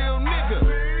of a real nigga?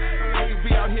 Niggas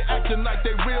be out here acting like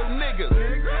they real niggas.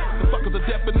 What the fuck is the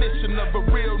definition of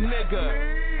a real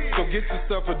nigga? So get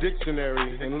yourself a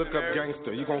dictionary and look up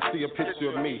gangster. You gon' see a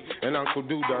picture of me and Uncle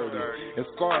Do Dirty and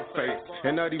Scarface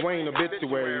and Nutty Wayne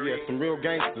obituary. Yeah, some real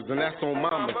gangsters, and that's on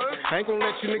mama. I ain't gon'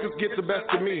 let you niggas get the best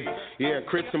of me. Yeah,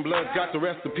 Crips and Bloods got the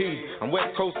recipe. I'm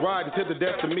West Coast riding to the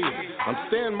death of me. I'm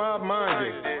staying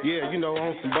mob-minded. Yeah, you know,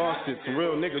 on some boss shit, some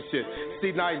real nigga shit.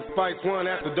 C-Night fights one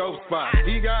at the dope spot.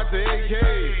 He got the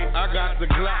AK, I got the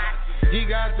Glock. He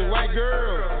got the white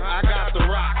girl, I got the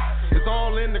rock. It's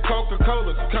all in the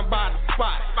Coca-Cola, come by the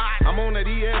spot. I'm on that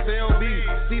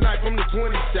ESLB, C-Night from the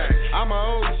 20 stack. I'm a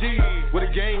OG with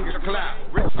a gang of clap.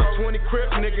 I'm 20 Crip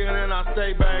nigga and I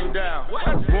stay banged out.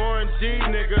 Warren G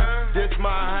nigga, this my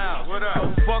house.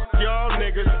 So fuck y'all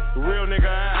niggas, real nigga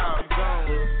out.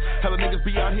 Hella niggas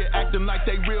be out here acting like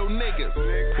they real niggas.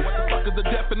 What the fuck is the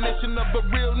definition of a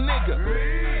real nigga?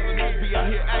 Hella niggas be out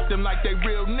here acting like they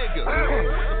real niggas. What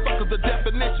the fuck is the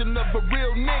definition of a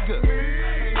real nigga?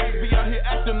 Niggas be out here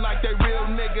acting like they real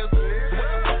niggas. What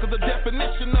the fuck is the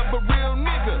definition of a real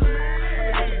nigga?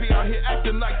 Niggas be out here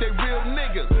acting like they real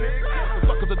niggas. What the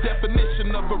fuck is the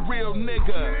definition of a real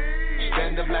nigga?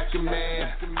 Stand up like a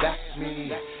man, that's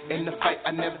me. In the fight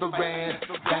I never ran,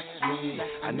 that's me.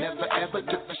 I never ever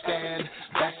took a stand,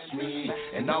 that's me.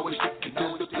 And always stick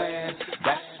to the plan,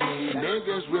 that's me.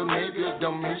 Niggas, real niggas,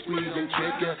 don't mean squeeze and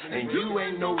trigger. And you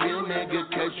ain't no real nigga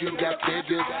cause you got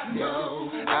figures. No,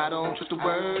 I don't trust the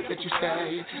word that you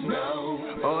say.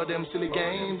 No, all them silly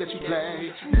games that you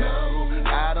play. No,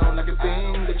 I don't like a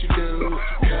thing that you do.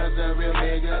 Cause a real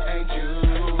nigga ain't you.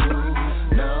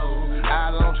 No,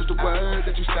 I don't trust the word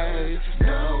that you say.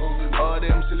 No, all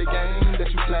them silly games that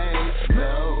you play.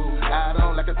 No, I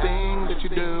don't like a thing that you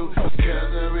do.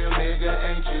 Cause a real nigga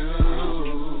ain't you.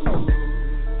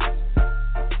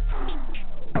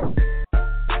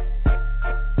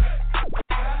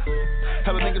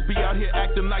 Hella niggas be out here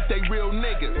acting like they real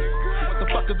niggas. What the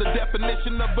fuck is the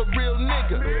definition of a real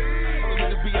nigga? Hella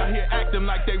niggas be out here acting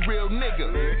like they real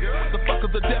niggas. What the fuck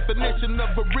is the definition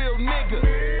of a real nigga?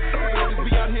 Hella niggas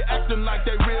be out here acting like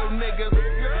they real niggas.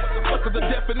 What the fuck is the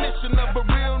definition of a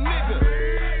real nigga?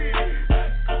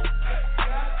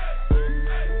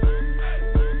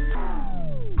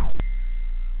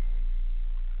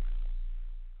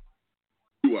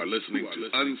 You are listening to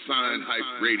Unsigned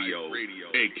Hype Radio,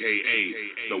 a.k.a.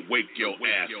 the Wake Your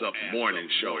Ass Up Morning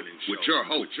Show, with your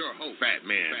host, Fat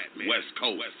Man, West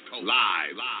Coast,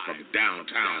 live from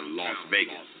downtown Las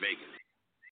Vegas.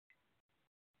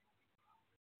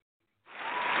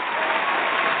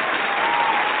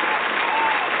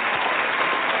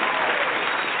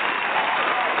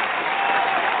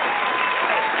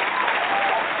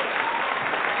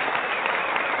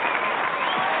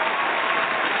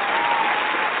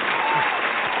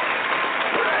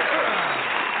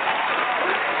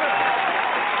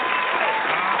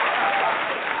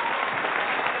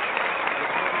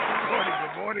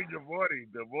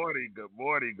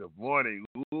 Good morning.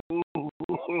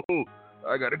 Ooh,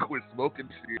 I gotta quit smoking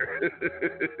shit.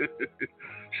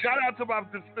 Shout out to my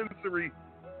dispensary,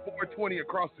 420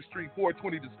 across the street,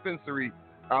 420 dispensary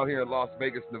out here in Las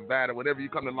Vegas, Nevada. Whenever you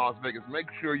come to Las Vegas, make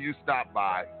sure you stop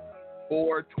by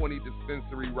 420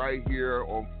 dispensary right here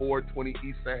on 420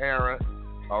 East Sahara.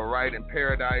 All right, in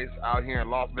Paradise out here in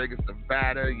Las Vegas,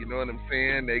 Nevada. You know what I'm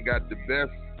saying? They got the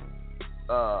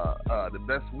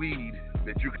best weed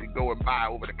that you can go and buy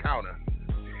over the counter.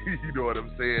 You know what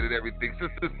I'm saying, and everything.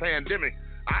 Since this pandemic,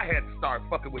 I had to start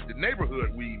fucking with the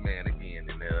neighborhood weed man again,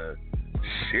 and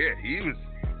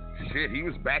he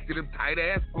was back to them tight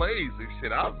ass plays and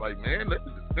shit. I was like, man, let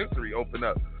the dispensary open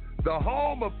up. The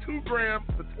home of 2 grams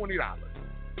for $20.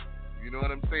 You know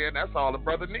what I'm saying? That's all the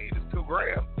brother needs is 2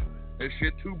 grams. And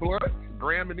shit, 2 blunts, a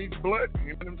gram in each blunt.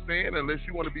 You know what I'm saying? Unless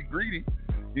you want to be greedy.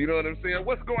 You know what I'm saying?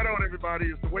 What's going on, everybody?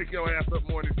 It's the Wake Your Ass Up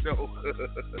Morning Show.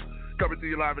 Coming to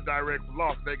you live and direct from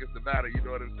Las Vegas, Nevada. You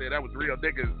know what I'm saying? That was Real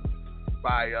Niggas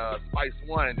by Spice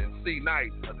One and C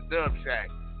Knight of the Dub Shack.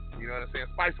 You know what I'm saying?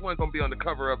 Spice One's going to be on the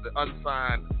cover of the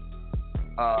Unsigned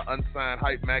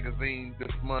Hype magazine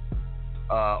this month.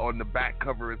 On the back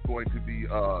cover is going to be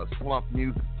Slump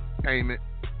Music Entertainment,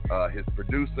 his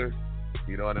producer.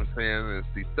 You know what I'm saying? It's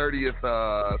the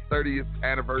 30th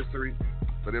anniversary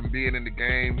for them being in the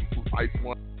game. Spice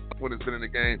One has been in the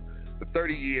game for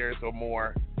 30 years or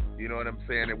more. You know what I'm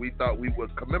saying? And we thought we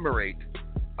would commemorate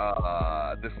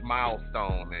this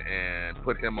milestone and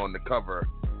put him on the cover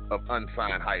of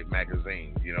Unsigned Hype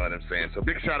magazine. You know what I'm saying? So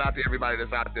big shout out to everybody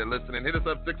that's out there listening. Hit us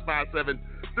up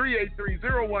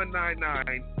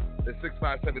 657-383-0199. It's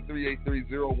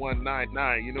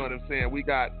 657-383-0199. You know what I'm saying? We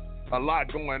got a lot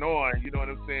going on. You know what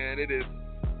I'm saying? It is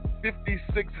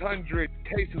 5,600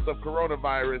 cases of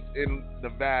coronavirus in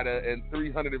Nevada and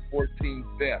 314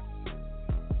 deaths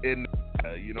in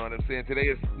Nevada. You know what I'm saying? Today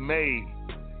is May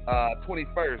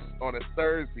 21st on a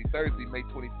Thursday, May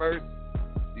 21st.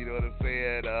 You know what I'm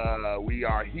saying? We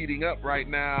are heating up right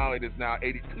now. It is now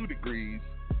 82 degrees.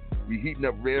 We're heating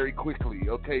up very quickly.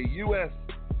 Okay, U.S.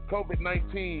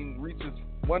 COVID-19 reaches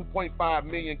 1.5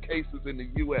 million cases in the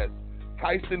U.S.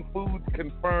 Tyson Foods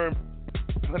confirmed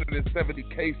 170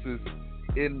 cases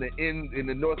in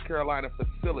the North Carolina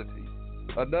facility.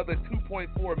 Another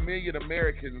 2.4 million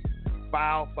Americans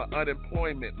filed for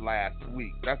unemployment last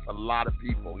week. That's a lot of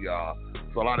people, y'all.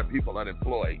 It's a lot of people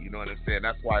unemployed. You know what I'm saying?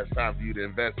 That's why it's time for you to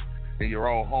invest in your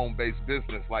own home-based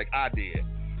business like I did.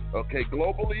 Okay,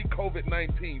 globally,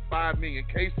 COVID-19, 5 million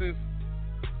cases.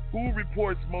 Who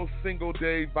reports most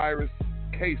single-day virus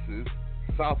cases?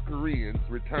 South Koreans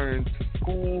return to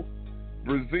school.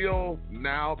 Brazil,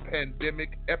 now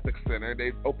pandemic epic center.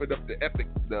 They've opened up the epic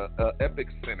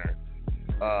center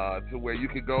to where you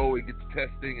can go and get the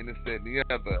testing and this, that, and the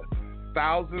other.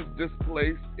 Thousands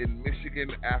displaced in Michigan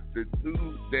after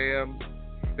 2 dams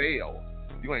fail.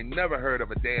 You ain't never heard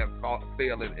of a dam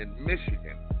failing in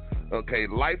Michigan. Okay,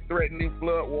 life-threatening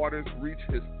flood waters reach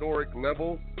historic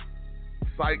levels.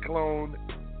 Cyclone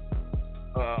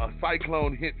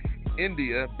hit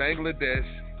India, Bangladesh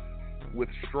with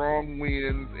strong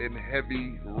winds and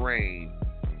heavy rain,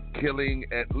 killing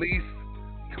at least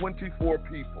 24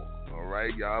 people. All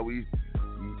right, y'all. We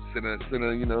send a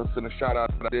shout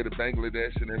out there to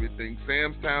Bangladesh and everything.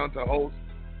 Sam's Town to host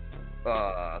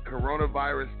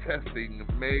coronavirus testing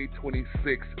May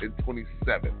 26th and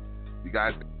 27th. You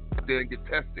guys get there and get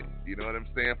tested. You know what I'm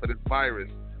saying, for this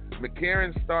virus.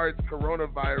 McCarran starts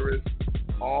coronavirus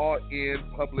all-in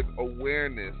public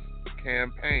awareness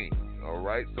campaign. All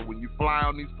right, so when you fly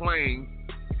on these planes,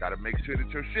 you got to make sure that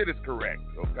your shit is correct.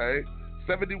 Okay,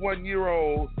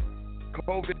 71-year-old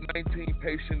COVID-19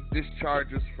 patient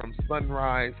discharges from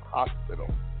Sunrise Hospital.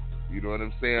 You know what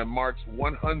I'm saying? Marks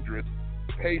 100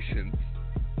 patients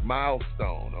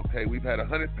milestone. Okay, we've had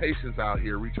 100 patients out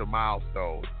here reach a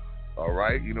milestone. All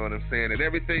right, you know what I'm saying? And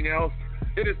everything else,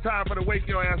 it is time for the Wake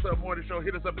Your Ass Up Morning Show.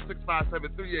 Hit us up at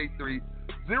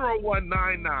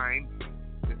 657-383-0199.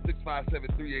 It's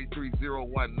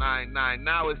 657-383-0199.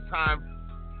 Now it's time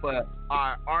for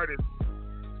our artist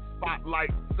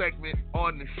spotlight segment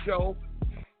on the show.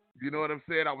 You know what I'm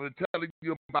saying? I was telling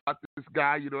you about this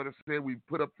guy. You know what I'm saying? We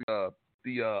put up the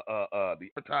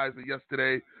advertisement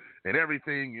yesterday and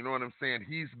everything. You know what I'm saying?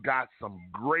 He's got some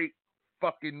great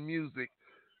fucking music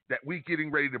that we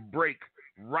getting ready to break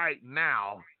right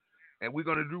now, and we're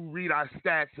gonna read our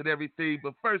stats and everything.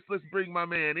 But first, let's bring my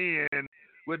man in.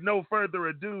 With no further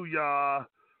ado, y'all,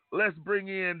 let's bring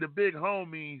in the big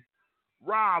homie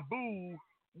Rabu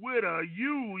with a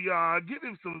U, y'all. Give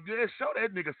him some good. Show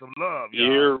that nigga some love,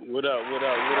 y'all. Yeah, what up? Yes,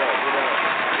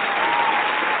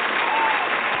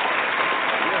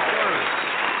 sir.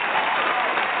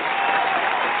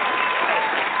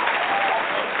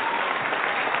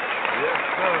 Yes,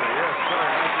 sir. Yes, sir.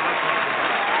 That's what I'm talking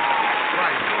about.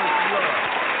 Right, show us some love.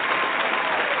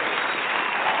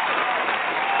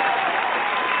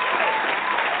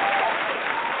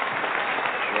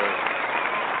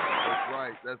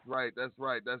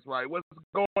 That's right. What's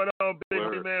going on,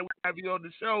 baby, man? We have you on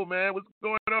the show, man. What's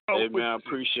going on? Hey, man, I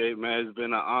appreciate it, man. It's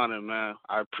been an honor, man.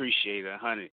 I appreciate it,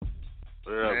 honey.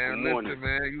 Man, listen,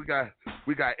 man,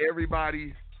 we got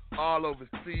everybody all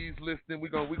overseas listening. We're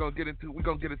gonna get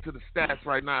into the stats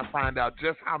right now and find out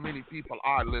just how many people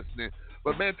are listening.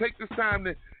 But man, take this time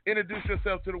to introduce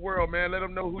yourself to the world, man. Let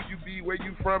them know who you be, where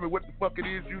you from, and what the fuck it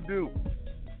is you do.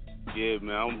 Yeah,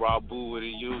 man, I'm RABU WIT A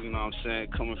U, you know what I'm saying,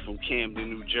 coming from Camden,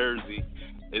 New Jersey.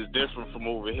 It's different from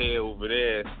over here, over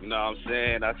there, you know what I'm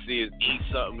saying? I see it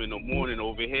 8-something in the morning.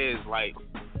 Over here it's like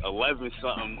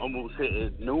 11-something, almost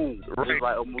hitting noon. Right. It's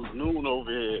like almost noon over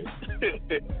here.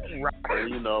 Right. And,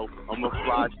 you know, I'm a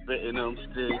fly spitting them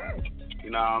shit,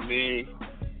 you know what I mean?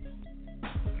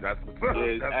 That's what's up.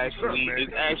 Yeah,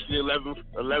 it's actually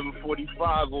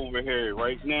 11:45 over here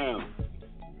right now.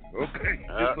 Okay,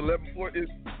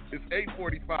 it's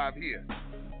 8:45 here.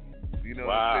 You know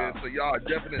wow. what I'm saying? So y'all are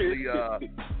definitely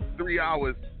 3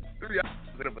 hours. You know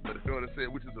what I'm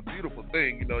saying? Which is a beautiful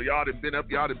thing. You know, y'all done been up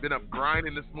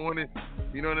grinding this morning.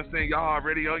 You know what I'm saying? Y'all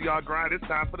already on y'all grind. It's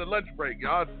time for the lunch break.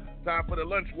 Y'all time for the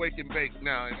lunch wake and bake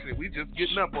now and shit. We just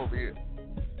getting up over here.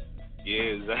 Yeah,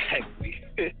 exactly.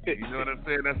 You know what I'm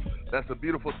saying? That's a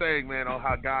beautiful thing, man, on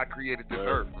how God created this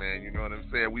earth, man. You know what I'm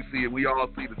saying? We see it. We all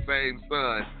see the same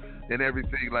sun and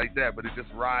everything like that, but it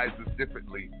just rises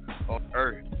differently on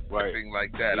earth. Right. Everything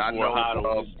like that. It's I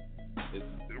know.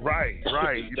 Right. It's you know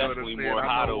what I'm definitely saying? more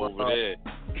hotter over there.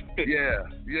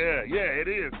 yeah, it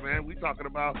is, man. We talking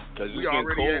about we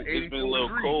already cold. at 84 It's been a little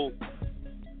degrees. cold.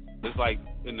 It's like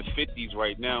in the 50s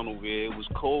right now over here. It was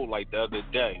cold like the other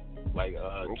day. Like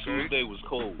Tuesday was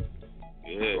cold.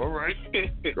 Yeah. All right.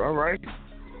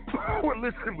 Well,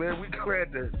 listen, man, we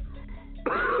glad to.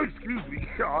 Excuse me,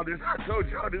 y'all. I told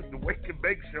y'all this is the Wake and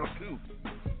Bake show too.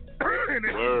 And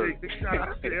big shout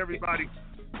out to everybody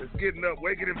that's getting up,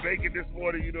 waking and baking this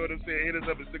morning. You know what I'm saying? Hit us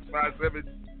up at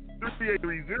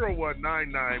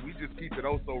 657-383-0199. We just keep it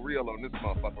oh so real on this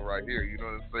motherfucker right here. You know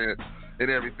what I'm saying? And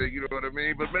everything. You know what I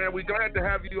mean? But man, we glad to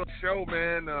have you on the show,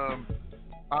 man.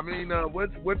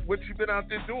 What you been out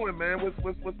there doing, man?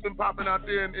 What's been popping out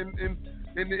there in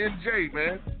the NJ,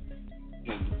 man?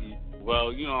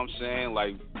 Well, you know what I'm saying,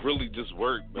 like really just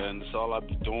work, man. That's all I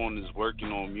be doing is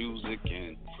working on music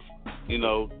and, you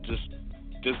know, just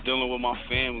dealing with my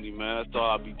family, man. That's all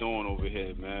I be doing over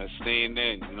here, man. Staying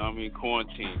in, you know what I mean?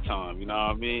 Quarantine time, you know what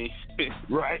I mean?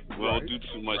 Right. We don't do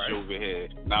too much over here,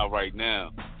 not right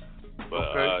now.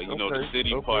 But the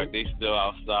city part, they still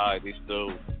outside. They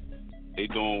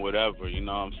doing whatever, you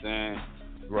know what I'm saying?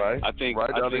 Right. I think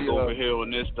over here on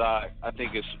this side, I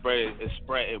think it's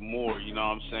spreading more, you know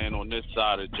what I'm saying, on this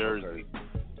side of Jersey.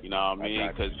 You know what I mean?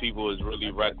 Because people is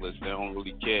really reckless. They don't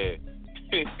really care.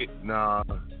 Nah,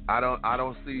 I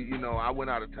don't see, you know, I went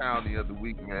out of town the other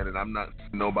week, man, and I'm not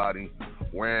seeing nobody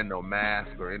wearing no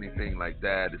mask or anything like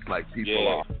that. It's like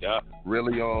people are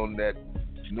really on that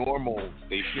normal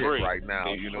shit free right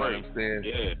now, you know what I'm saying?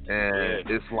 Yeah. And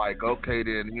it's like, okay,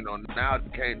 then, you know, now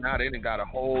they done got a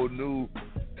whole new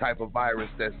type of virus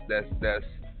that's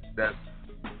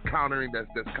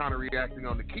counterreacting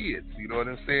on the kids. You know what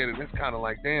I'm saying? And it's kind of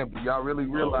like, damn, do y'all really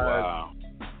realize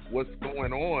what's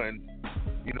going on?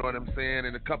 You know what I'm saying?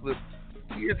 And a couple of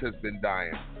kids has been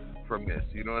dying from this.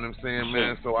 You know what I'm saying,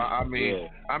 man? So I mean,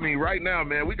 right now,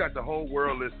 man, we got the whole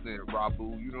world listening,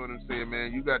 Rabu. You know what I'm saying,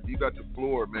 man? You got the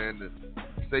floor, man, to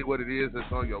say what it is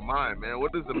that's on your mind, man.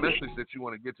 What is the message that you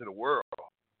want to get to the world?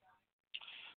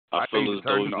 I feel as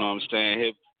though, you know what I'm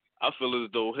saying, I feel as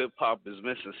though hip hop is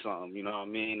missing something, you know what I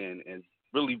mean? And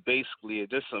really basically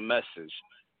it's just a message.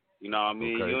 You know what I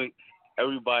mean? Okay.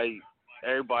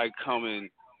 Everybody coming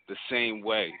the same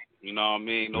way. You know what I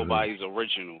mean? Nobody's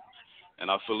original.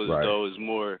 And I feel as though it's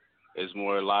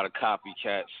more a lot of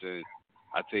copycats, and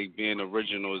I think being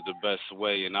original is the best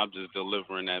way, and I'm just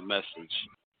delivering that message.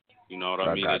 You know what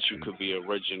I mean? That you could be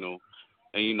original.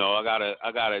 And you know, I got a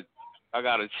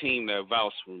team that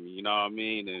vouch for me, you know what I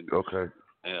mean? And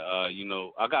you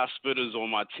know, I got spitters on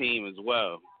my team as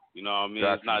well. You know what I mean?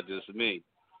 It's not just me.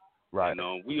 Right. You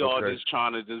know, we all just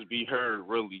trying to just be heard,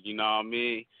 really, you know what I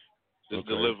mean? Just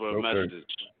deliver a message.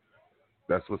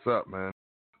 That's what's up, man.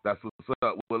 That's what's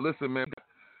up. Well, listen, man,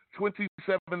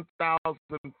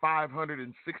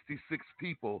 27,566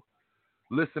 people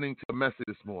listening to the message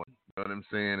this morning. You know what I'm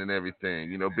saying? And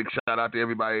everything. You know, big shout out to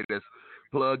everybody that's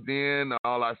plugged in,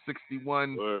 all our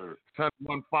 61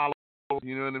 followers,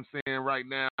 you know what I'm saying, right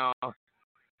now,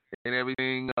 and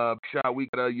everything. We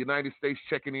got United States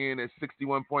checking in at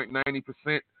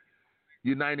 61.90%.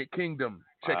 United Kingdom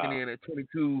checking in at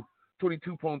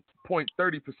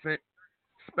 22.30%.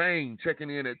 Spain checking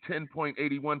in at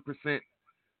 10.81%.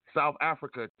 South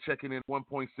Africa checking in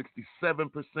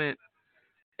 1.67%.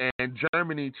 And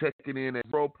Germany checking in at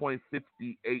 0.58%.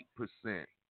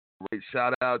 Great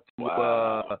shout out to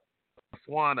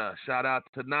Botswana. Shout out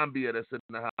to Nambia that's in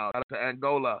the house. Shout out to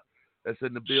Angola that's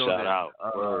in the building. Shout out.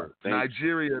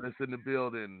 Nigeria that's in the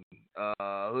building.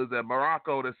 Who's that?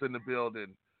 Morocco that's in the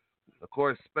building. Of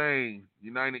course, Spain,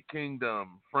 United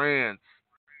Kingdom, France,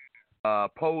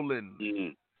 Poland,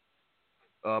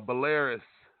 Belarus,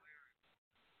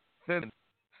 Finland,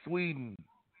 Sweden,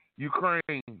 Ukraine.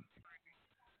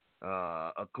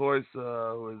 Of course,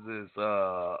 who is this?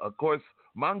 Of course,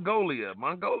 Mongolia.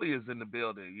 Mongolia's in the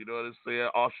building. You know what I'm saying?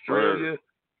 Australia.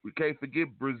 We can't forget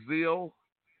Brazil.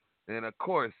 And, of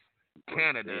course,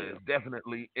 Canada is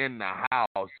definitely in the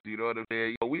house. You know what I'm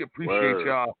saying? We appreciate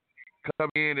y'all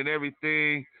coming in and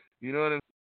everything. You know what I'm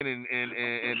saying?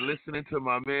 And listening to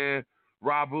my man,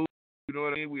 Rabu. You know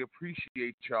what I mean? We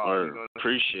appreciate y'all. You know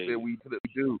appreciate it. We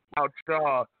do. Without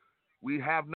y'all, we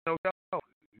have no show.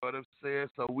 You know what I'm saying?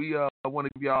 So we want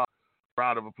to give y'all a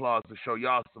round of applause to show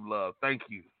y'all some love. Thank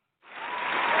you.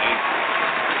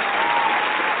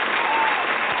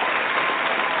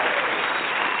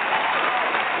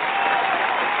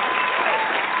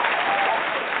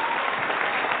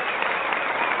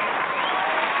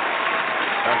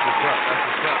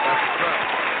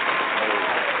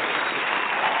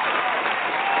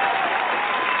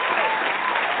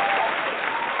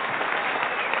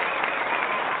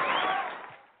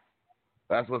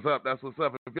 That's what's up. That's what's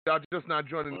up. If y'all just not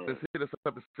joining us, hit us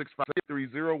up at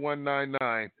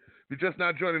 658-30199. If you're just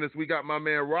not joining us, we got my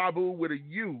man Rabu with a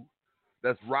U.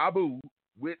 That's Rabu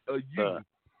with a U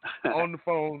on the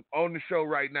phone, on the show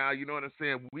right now. You know what I'm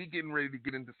saying? We getting ready to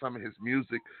get into some of his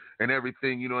music and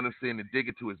everything, you know what I'm saying, to dig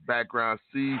into his background,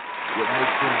 see what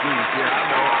makes him do. Yeah,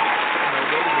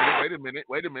 I know.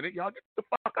 Wait a minute. Y'all get the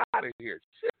fuck out of here.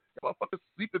 Shit. Motherfuckers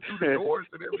sleeping through the doors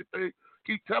and everything.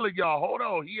 Keep telling y'all, hold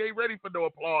on, he ain't ready for no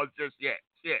applause just yet.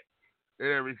 Shit. And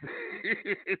everything.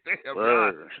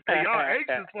 Damn, y'all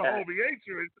anxious for homie, ain't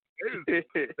you?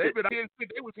 They've been here since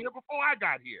they was here before I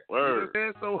got here. You know what I'm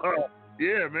saying? So,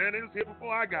 yeah, man, they was here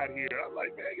before I got here. I'm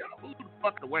like, man, y'all move the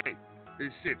fuck away.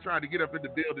 And shit, trying to get up in the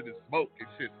building and smoke and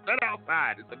shit. Stand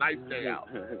outside. It's a nice day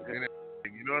out.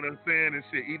 And you know what I'm saying? And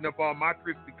shit, eating up all my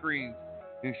Krispy Kremes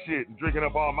and shit, and drinking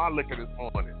up all my liquor this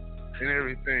morning. And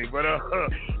everything, but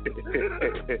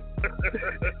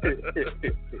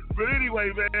anyway,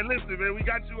 man, listen, man, we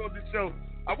got you on the show.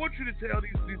 I want you to tell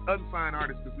these unsigned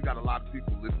artists, because we got a lot of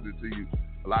people listening to you,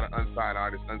 a lot of unsigned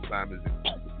artists, unsigned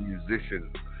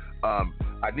musicians.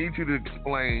 I need you to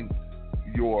explain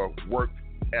your work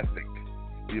ethic.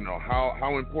 You know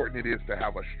how important it is to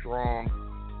have a strong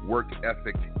work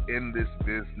ethic in this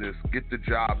business. Get the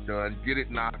job done, get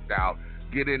it knocked out,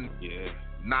 get in. Yeah.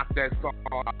 Knock that song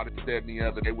out and said the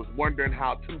other. They was wondering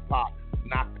how Tupac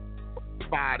knocked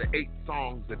 5 to 8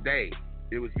 songs a day.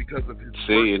 It was because of his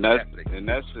work ethic.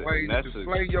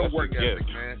 Explain your work ethic,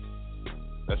 man.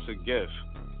 That's a gift.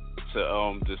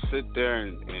 To sit there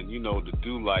and you know, to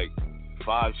do like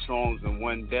 5 songs in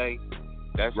one day,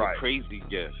 that's a crazy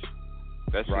gift.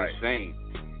 That's insane.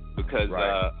 Because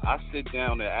I sit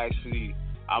down and actually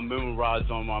I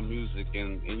memorize on my music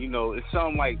and you know, it's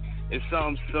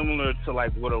something similar to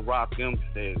like what a Rock M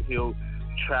said. He'll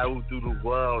travel through the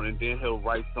world and then he'll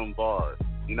write some bars.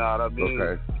 You know what I mean?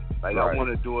 Okay. Like I want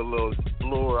to do a little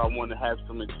explore. I want to have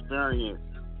some experience,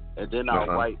 and then I'll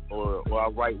write or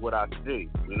I'll write what I see.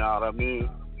 You know what I mean?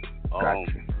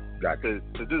 Gotcha.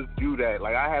 To just do that,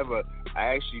 like I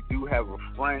actually do have a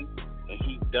friend, and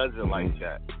he does it like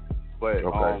that. But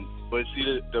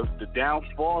see the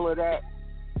downfall of that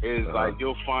is like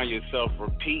you'll find yourself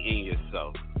repeating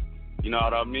yourself. You know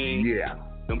what I mean? Yeah.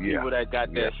 Them people that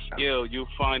got that skill, you'll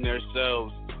find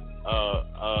themselves,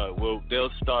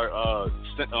 they'll start,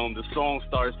 the song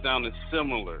starts sounding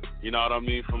similar. You know what I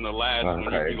mean? From the last one,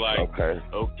 you'll be like,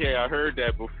 okay, I heard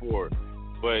that before.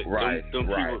 But them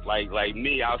people like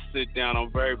me, I'll sit down,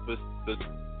 I'm very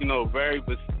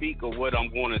bespeak of what I'm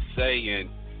going to say, and,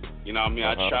 you know what I mean?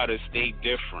 I try to stay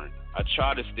different.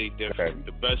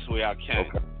 The best way I can.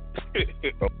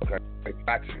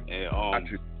 Got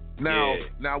you.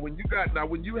 Now, when you have, I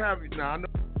know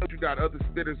you got other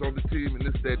spitters on the team and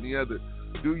this, that, and the other.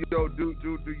 Do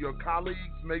your colleagues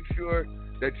make sure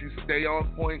that you stay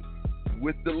on point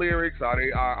with the lyrics? Are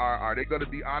they going to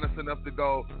be honest enough to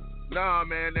go, nah,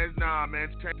 man, change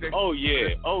that? Oh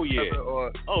yeah. Or,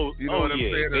 you know what I'm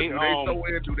saying?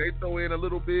 Do they throw in a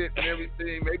little bit and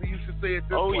everything? Maybe you should say it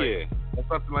this way. Or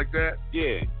something like that.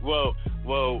 Yeah. Well,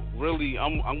 really,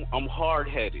 I'm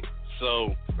hard-headed.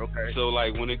 So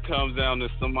like when it comes down to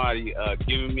somebody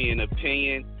giving me an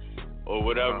opinion or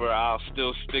whatever, I'll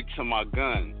still stick to my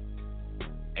gun,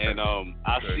 and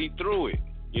I see through it.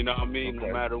 You know what I mean?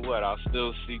 No matter what, I'll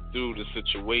still see through the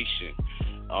situation.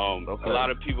 A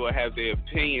lot of people have their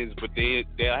opinions, but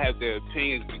they'll have their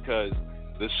opinions because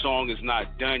the song is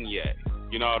not done yet.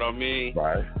 You know what I mean?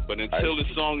 Right. But until the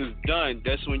song is done,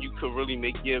 that's when you could really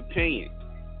make your opinion.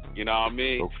 You know what I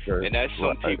mean? Okay. And that's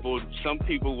some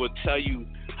people will tell you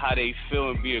how they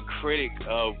feel and be a critic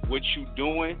of what you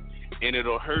doing, and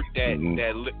it'll hurt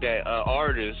that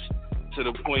artist to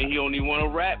the point he don't even want to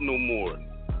rap no more.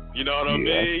 You know what I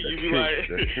mean? You be like,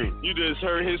 you just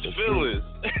hurt his feelings.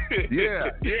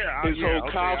 His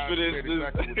whole confidence is,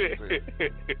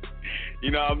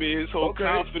 you know what I mean? His whole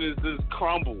confidence just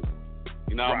crumbled.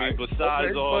 You know what I mean?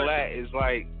 Besides all that, it's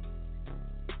like,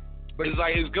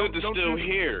 it's good to still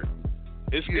hear.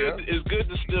 It's good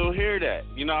to still hear that.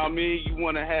 You know what I mean? You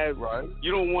want to have,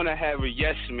 you don't want to have a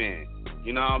yes man.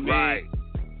 You know what I mean? Right.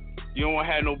 You don't want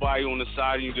to have nobody on the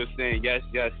side of you just saying yes,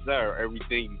 yes, sir,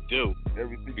 everything you do.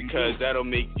 Because that'll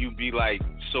make you be like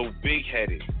so big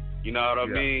headed. You know what I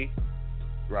mean?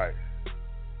 Right.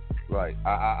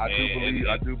 I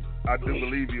do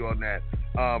believe you on that.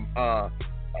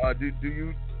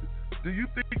 Do you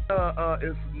think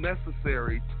it's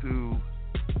necessary to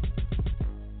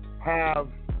have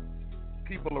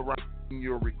people around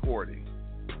your recording?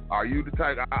 Are you the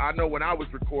type? I know when I was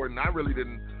recording, I really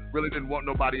didn't want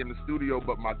nobody in the studio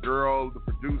but my girl, the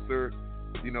producer,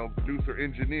 producer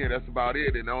engineer. That's about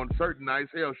it. And on certain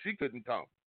nights, hell, she couldn't come.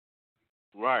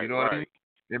 Right. You know what I mean?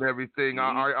 And everything.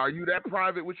 Mm-hmm. Are you that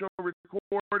private with your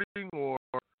recording, or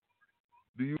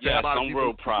do you? Yes, I'm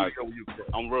real private.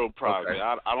 I'm real private. Okay.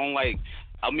 I don't like.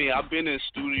 I mean, I've been in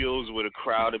studios with a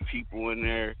crowd of people in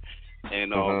there,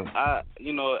 and I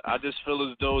just feel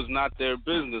as though it's not their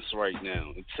business right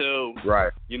now until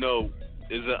I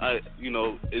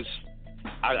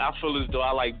feel as though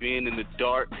I like being in the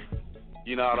dark.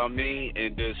 You know what I mean?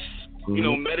 And just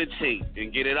meditate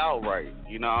and get it out right.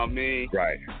 You know what I mean?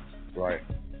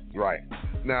 Right.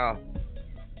 Now,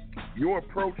 your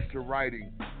approach to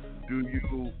writing, do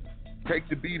you take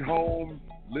the beat home,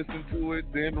 listen to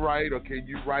it, then write, or can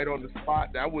you write on the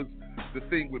spot? That was the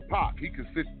thing with Pop. He could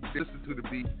listen to the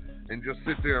beat and just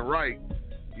sit there and write.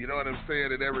 You know what I'm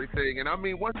saying? And everything. And I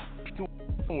mean, once to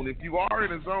zone, if you are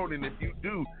in a zone, and if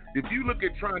you look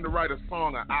at trying to write a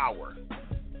song an hour,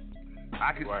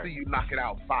 I can see you knock it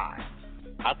out 5.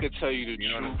 I could tell you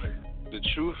the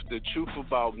truth. The truth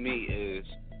about me is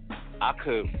I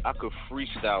could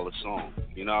freestyle a song.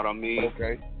 You know what I mean?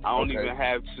 Okay. I don't even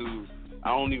have to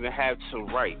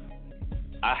write.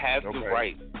 I have to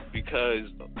write because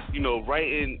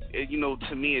writing.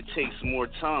 To me it takes more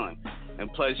time,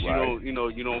 and plus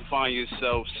you don't find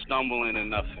yourself stumbling or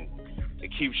nothing. It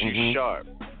keeps you sharp.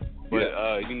 But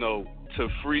to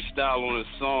freestyle on a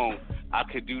song, I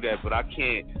could do that, but I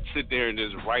can't sit there and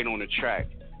just write on the track.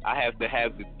 I have to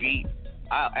have the beat.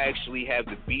 I actually have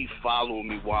the beat follow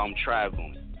me while I'm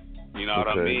traveling. You know what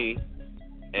I mean?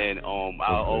 And I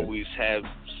always have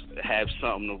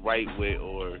something to write with,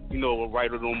 or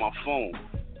write it on my phone.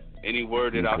 Any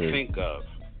word that I think of.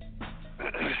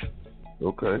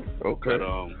 Okay. But,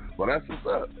 well, that's what's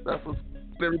up. That's what's up.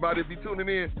 Everybody be tuning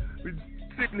in. We're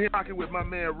sitting here rocking with my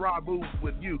man Rabu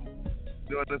with you.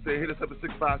 You know what I'm saying? Hit us up at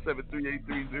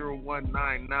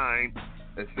 657-383-0199.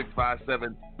 That's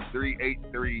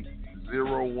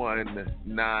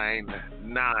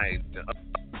 657-383-0199.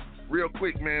 Real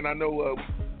quick, man, I know we're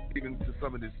getting into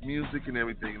some of this music and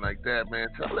everything like that, man.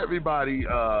 Tell everybody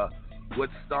what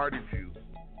started you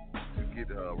to get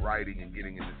writing and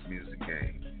getting in this music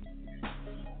game.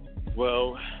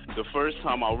 Well, the first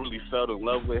time I really fell in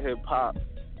love with hip-hop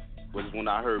was when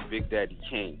I heard Big Daddy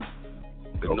Kane.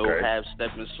 The No Half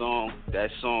Stepping song,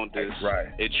 that song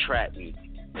it trapped me.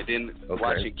 And then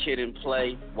watching Kid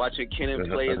play as a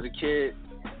kid.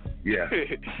 Yeah.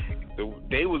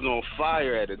 They was on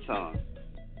fire at the time.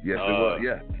 Yes, it was,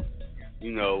 yeah.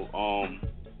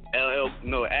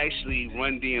 Actually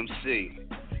Run DMC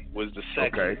was the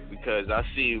second because I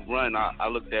seen Run, I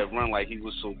looked at Run like he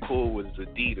was so cool with his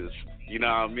Adidas. You know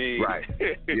what I mean? Right.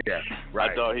 Yeah,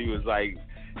 right. I thought he was like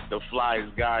the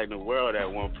flyest guy in the world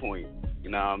at one point. You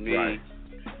know what I mean? Right.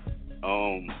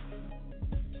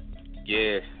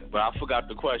 Yeah, but I forgot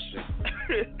the question.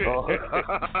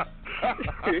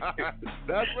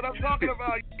 That's what I'm talking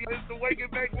about. It's the Wake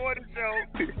and Bake Morning Show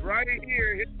right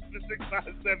here. Hit the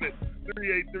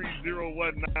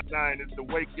 657-383-0199. It's the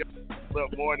Wake Up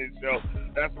Morning Show.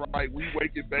 That's right. We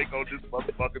wake and bake on this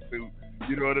motherfucker too.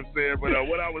 You know what I'm saying? But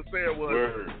what I was saying was,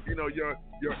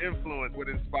 your influence, what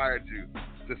inspired you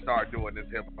to start doing this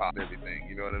hip hop and everything.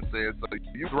 You know what I'm saying? So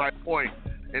you're the right point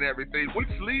and everything, which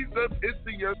leads us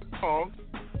into your song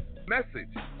message.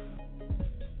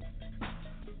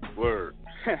 Word.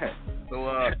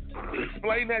 So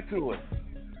explain that to us.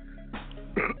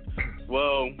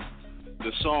 Well,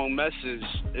 the song Message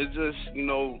is just, you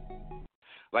know,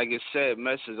 like it said,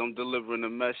 message. I'm delivering a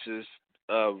message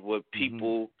of what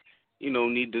people, you know,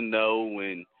 need to know,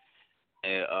 and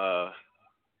I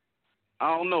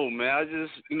don't know, man. I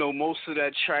just, you know, most of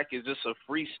that track is just a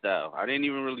freestyle. I didn't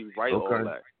even really write all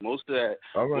that. Most of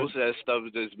that stuff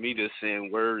is just me just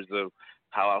saying words of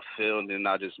how I feel, and then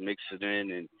I just mix it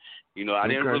in, and you know, I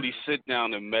didn't really sit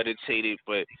down and meditate it,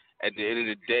 but at the end of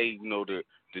the day, you know, the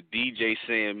DJ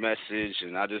saying message,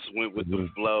 and I just went with the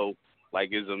flow, like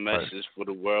it's a message for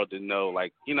the world to know,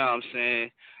 like, you know what I'm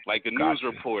saying? Like a news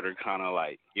reporter, kind of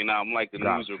like, you know, I'm like the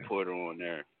news reporter on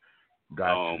there.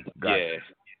 Gotcha.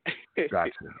 Yeah.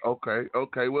 Gotcha.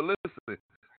 Okay. Well, listen,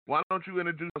 why don't you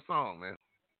introduce the song, man?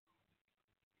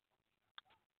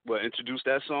 Well, introduce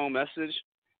that song, Message?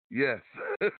 Yes.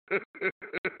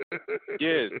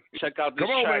 Yeah, check out this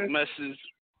track, man. Message,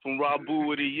 from RABU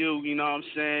WIT A U, you know what I'm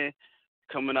saying?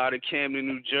 Coming out of Camden,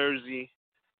 New Jersey.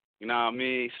 You know what I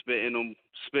mean? Spitting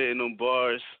them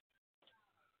bars.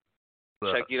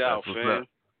 Check it out, fam.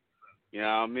 You know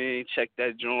what I mean? Check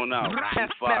that joint out.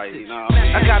 Fire, you know what I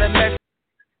mean? I got a message.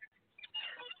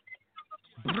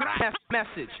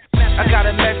 I got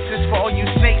a message for all you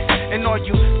snakes and all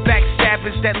you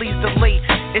backstabbers that leaves the late.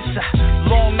 It's a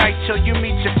long night till you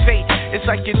meet your fate. It's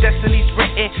like your destiny's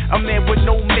written, a man with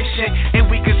no mission, and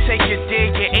we can take it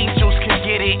there, your angels can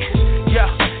get it. Yeah,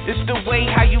 it's the way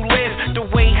how you live, the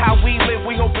way how we live.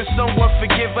 We hoping someone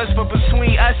forgive us, but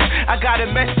between us, I got a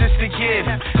message to give.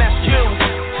 You.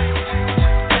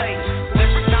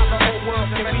 Now the whole world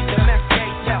can read the message.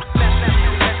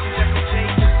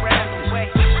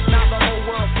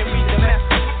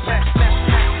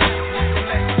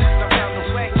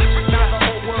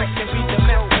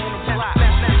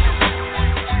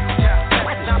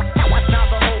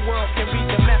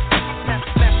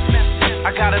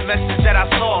 Message that I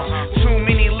saw. Too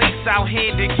many leaks out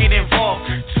here to get involved.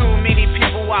 Too many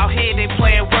people out here, they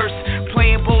playing worse.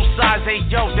 Playing both sides, they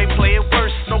play it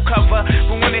worse. No cover,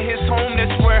 but when it hits home,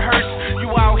 that's where it hurts.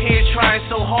 You out here trying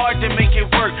so hard to make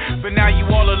it work, but now you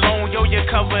all alone, your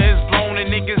cover is blown. And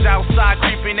niggas outside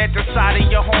creeping at the side of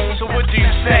your home. So what do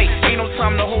you say? Ain't no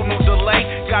time to hold no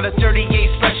delay. Got a 38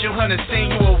 special hunter,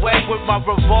 send you away. With my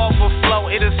revolver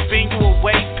flow, it'll spin you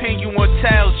away. Pin you on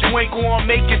tails, you ain't gonna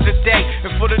make it today.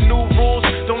 And for the new rules,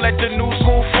 don't let the news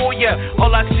go for ya.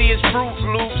 All I see is Fruit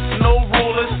Loops, no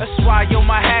rulers. That's why, yo,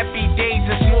 my happy days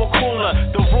is more cooler.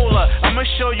 The ruler, I'ma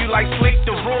show you like Slick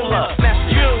the ruler.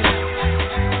 You.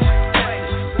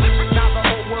 Now the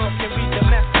whole world can read the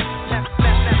message.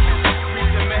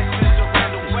 Read the message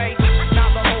around the way. Now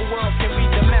the whole world can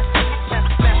read the message.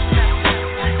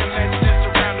 Read the message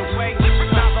around the way.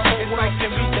 Now the whole world can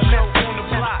read the message on the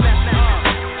block.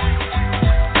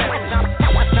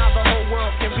 Now the whole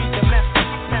world can read the message.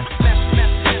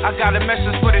 I got a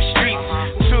message for the streets.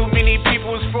 Too many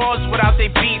people is frauds without their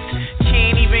beats.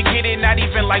 Can't even get it, not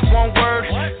even like one word.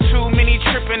 Too many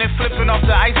tripping and flipping off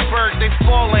the iceberg. They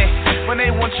falling when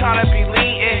they want trying to be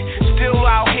leading. Still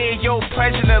out here, yo,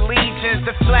 pledging allegiance,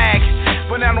 the flag.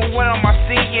 But I don't want on my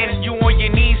seeing. You on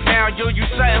your knees now, yo, you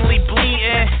suddenly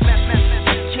bleeding.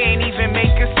 Can't even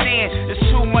make a stand. It's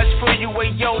too much for you,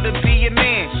 yo, to be a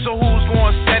man. So who's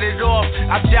gonna set it off?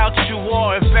 I doubt you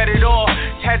all, and bet it all.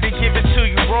 Had to give it to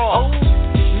you raw.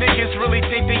 Niggas really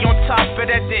think they on top, but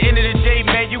at the end of the day,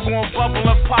 man, you gon' bubble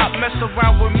and pop. Mess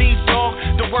around with me, dog.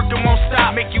 The working won't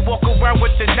stop. Make you walk around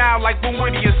with the now, like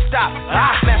when do you stop?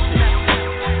 Now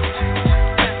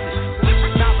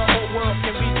the whole world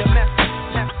can read the message.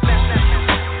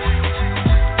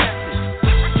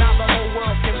 Now the whole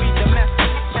world can read the message.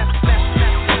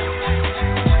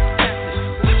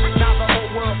 Now the whole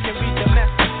world can read the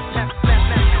message.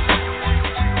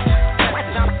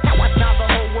 Now the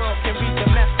whole world can read the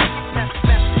message.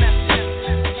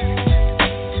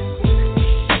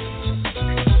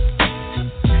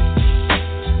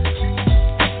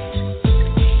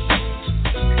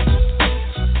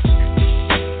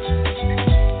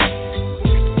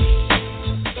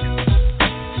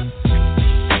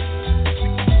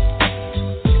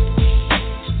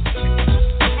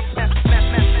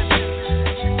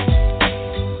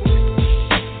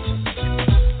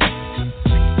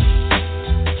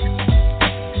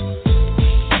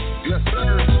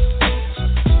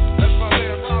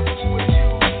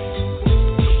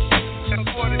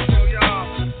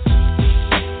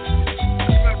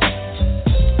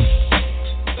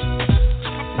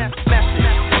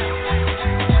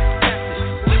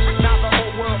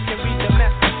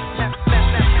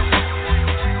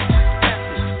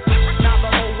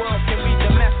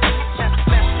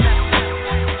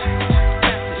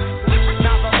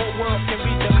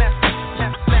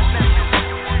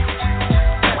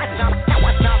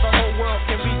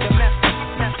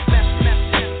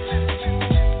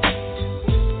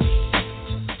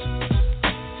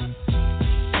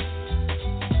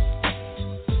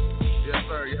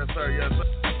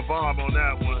 bomb on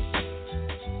that one.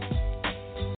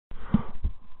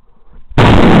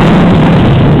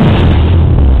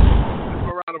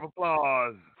 A round of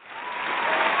applause.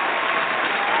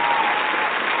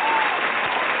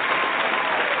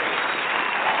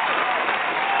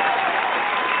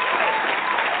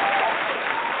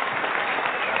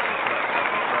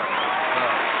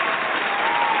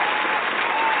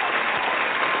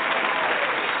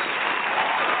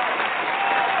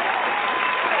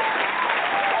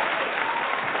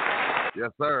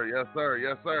 Yes, sir. Yes, sir.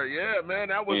 Yes, sir. Yeah, man,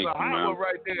 that was a hot one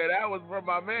right there. That was from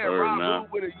my man, Rabu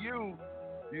with a U.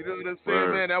 You know what I'm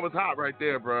saying, man? That was hot right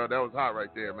there, bro. That was hot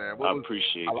right there, man. I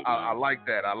appreciate it. I like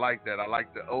that. I like that. I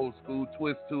like the old school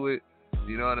twist to it.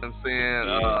 You know what I'm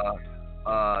saying?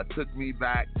 Yeah. Took me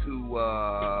back to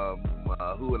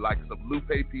who would like some Lupe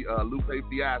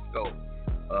Fiasco. You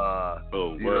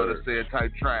know what I'm saying?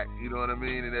 Type track. You know what I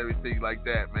mean? And everything like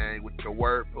that, man. With your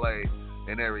wordplay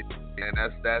and everything. And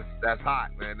that's hot,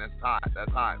 man. That's hot,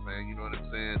 man. You know what I'm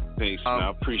saying? Thanks, man.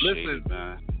 I appreciate it,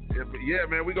 man. Yeah,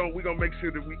 man. We're gonna make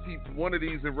sure that we keep one of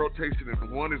these in rotation,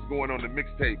 and one is going on the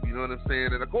mixtape. You know what I'm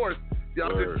saying? And of course,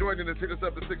 y'all just joining us. Hit us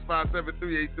up at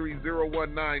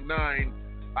 657-383-0199.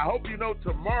 I hope you know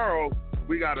tomorrow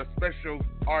we got a special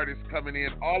artist coming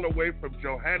in all the way from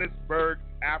Johannesburg,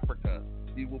 Africa.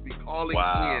 He will be calling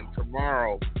in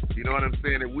tomorrow. You know what I'm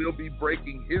saying? And we'll be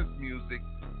breaking his music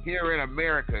here in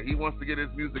America. He wants to get his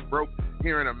music broke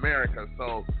here in America.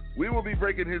 So we will be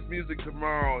breaking his music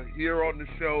tomorrow here on the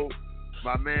show.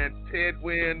 My man Ted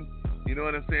Wynn, you know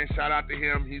what I'm saying? Shout out to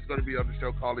him. He's going to be on the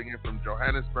show calling in from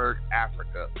Johannesburg,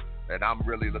 Africa. And I'm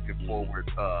really looking forward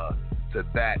to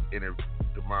that interview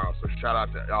tomorrow. So shout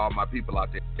out to all my people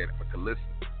out there that can listen.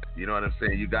 You know what I'm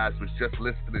saying? You guys was just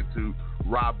listening to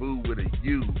Rabu with a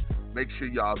U. Make sure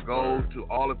y'all go to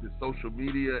all of his social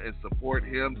media and support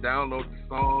him. Download the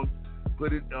song,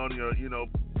 put it on your,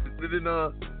 put it in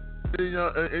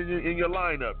your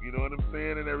lineup. You know what I'm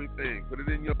saying, and everything. Put it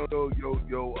in your door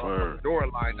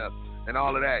lineup and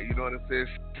all of that. You know what I'm saying?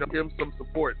 Show him some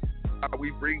support.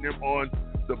 We bring them on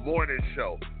the morning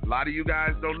show. A lot of you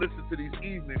guys don't listen to these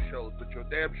evening shows, but your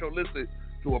damn show listen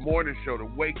to a morning show to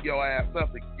wake your ass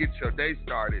up and get your day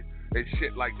started and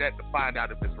shit like that, to find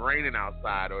out if it's raining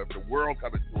outside or if the world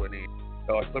coming to an end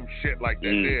or some shit like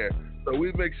that there. So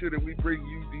we make sure that we bring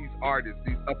you these artists,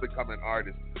 these up-and-coming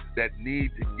artists that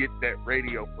need to get that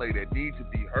radio play, that need to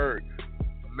be heard,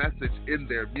 message in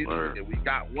their music. And we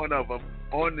got one of them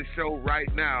on the show right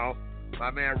now,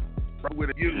 my man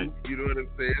with a U, you know what I'm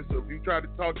saying? So if you try to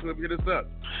talk to him, hit us up,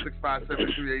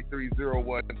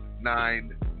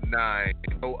 657-383-0199.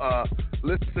 So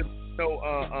listen,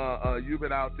 you've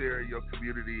been out there in your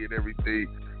community and everything.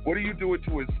 What are you doing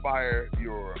to inspire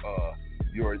your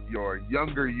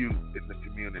younger youth in the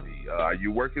community? Are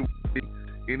you working with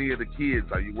any of the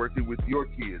kids? Are you working with your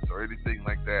kids or anything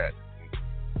like that?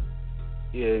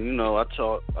 Yeah, I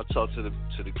talk to the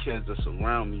kids that's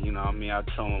around me. You know what I mean? I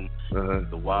tell them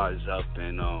to wise up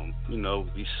and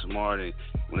be smart. And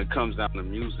when it comes down to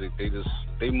music,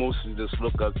 they mostly just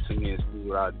look up to me and see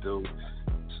what I do.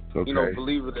 Okay.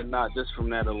 Believe it or not, just from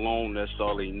that alone, that's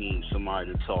all they need,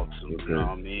 somebody to talk to. Okay. You know what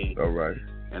I mean? All right.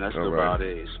 And that's about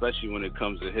it. Especially when it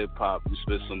comes to hip hop, we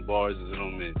spit some bars in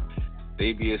them, and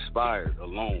they be inspired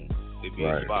alone. They be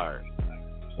inspired.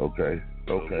 Okay. Okay.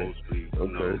 So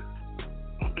mostly,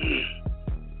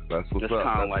 that's what's that's up.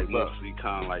 Kind of like mostly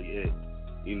kind of like it.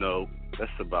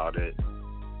 That's about it.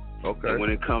 Okay. And when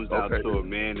it comes down to a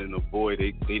man and a boy,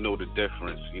 they know the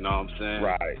difference. You know what I'm saying?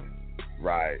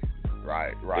 Right.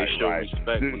 They show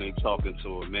respect when they talking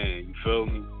to a man. You feel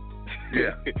me?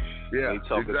 Yeah. They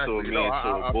talking to a man, to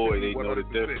a boy, they know the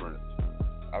difference.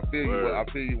 I feel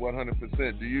you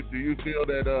 100%. Do you feel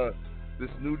that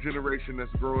this new generation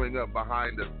that's growing up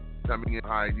behind us, coming in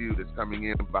behind you, that's coming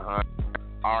in behind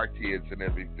our kids and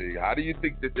everything, how do you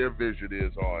think that their vision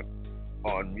is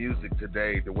on music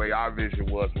today, the way our vision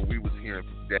was when we was hearing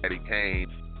Daddy Kane,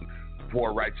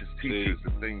 Poor Righteous Teachers,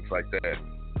 and things like that?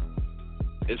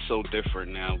 It's so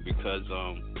different now because,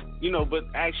 but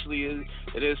actually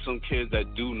it is some kids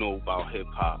that do know about hip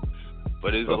hop,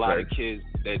 but there's a lot of kids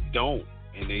that don't,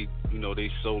 and they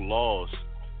so lost.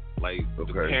 Like the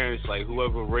parents, like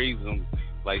whoever raised them,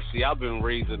 like I've been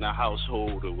raised in a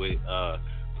household with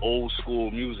old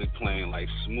school music playing, like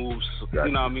smooth,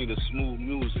 you know what I mean, the smooth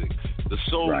music, the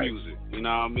soul music, you know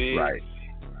what I mean, like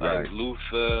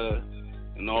Luther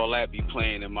and all that be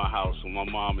playing in my house with my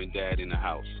mom and dad in the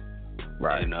house.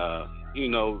 And I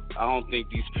don't think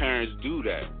these parents do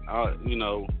that. I don't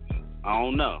know. I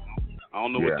don't know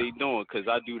what they doing, because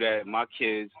I do that. My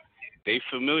kids, they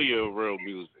familiar with real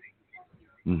music.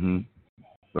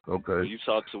 Okay. When you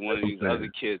talk to one of these other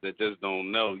kids that just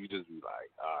don't know, you just be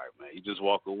like, all right, man. You just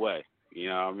walk away. You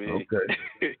know what I mean?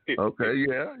 Okay. Okay.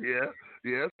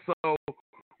 Yeah. So,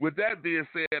 with that being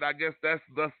said, I guess that's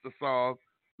the song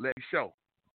 "Let Me Show."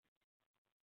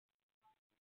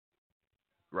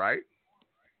 Right.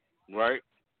 Right.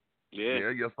 Yeah.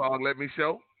 Yeah. Your song "Let Me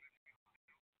Show."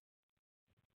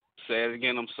 Say it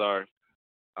again. I'm sorry.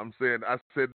 I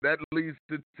said that leads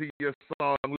to your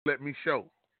song "Let Me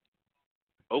Show."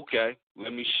 Okay,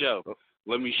 let me show.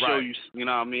 Let me show you. You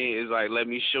know what I mean? It's like, let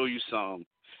me show you something.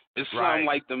 It's something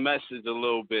like the message a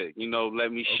little bit. You know,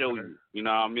 let me show you. You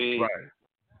know what I mean? Right.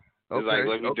 It's like,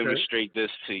 let me demonstrate this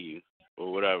to you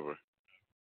or whatever.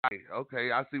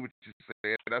 Okay, I see what you're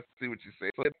saying.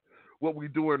 So what we're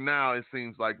doing now, it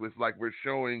seems like it's like we're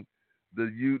showing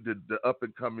the up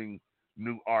and coming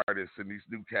new artists and these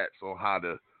new cats on how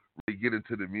to really get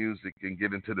into the music and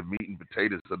get into the meat and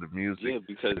potatoes of the music,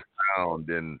 because the sound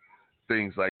and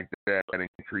things like that, and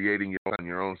creating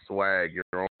your own swag, your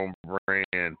own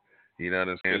brand. You know what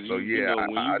I'm saying? So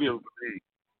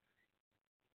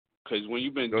because when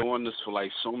you've been doing this for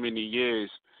like so many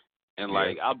years, and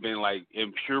like I've been like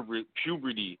in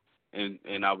puberty,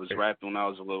 and I was rapping when I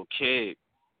was a little kid.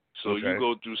 So you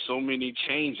go through so many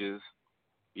changes.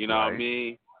 You know what I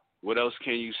mean? What else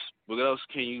can you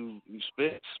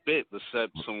spit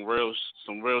except some real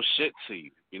shit to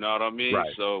you? You know what I mean?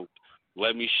 Right. So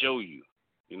let me show you.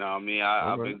 You know what I mean?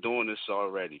 I've been doing this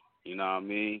already. You know what I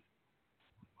mean?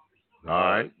 All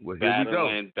right. Well, here we go.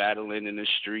 Battling in the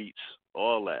streets,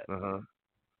 all that.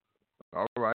 All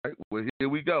right. Well, here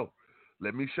we go.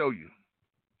 Let me show you.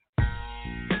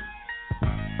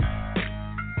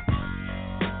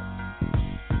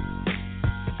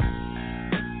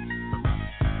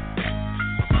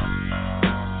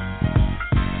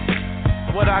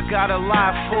 What I gotta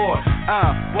lie for,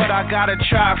 what I gotta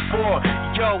try for,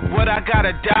 yo, what I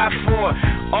gotta die for.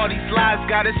 All these lies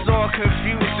got us all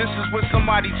confused. This is what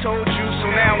somebody told you,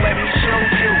 so now let me show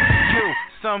you.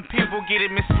 Some people get it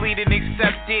mislead and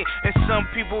accept it, and some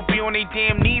people be on their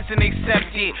damn knees and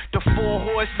accept it. The 4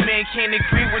 horsemen can't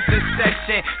agree with this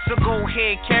section, so go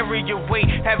ahead, carry your weight,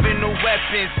 having no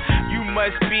weapons. You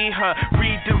must be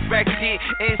redirected,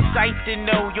 insight to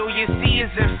know, yo, your C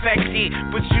is infected,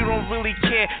 but you don't really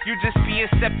care, you just be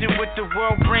accepting what the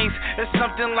world brings. It's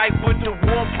something like what the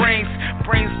war brings.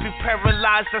 Brains be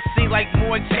paralyzed, I see like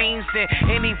more chains than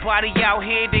anybody out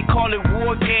here, they call it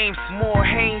war games. More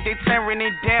hang, they tearing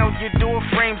it down your door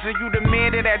frames, and you the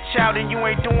man of that child and you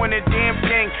ain't doing a damn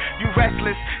thing. You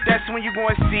restless, that's when you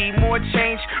gonna see more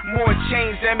change.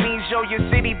 That means, yo, your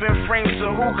city been framed,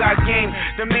 so who got game?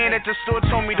 The man at the store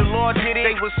told me the Lord did it.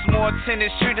 They was small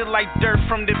tenants, treated like dirt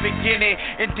from the beginning,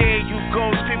 and there you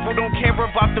goes. People don't care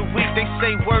about the weak, they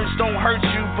say words don't hurt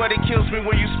you, but it kills me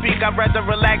when you speak. I'd rather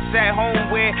relax at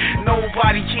home where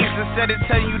nobody keeps, instead of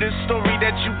telling you this story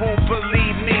that you won't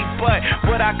believe me.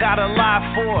 But what I gotta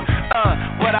lie for,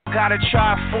 what I gotta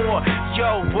try for,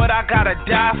 yo, what I gotta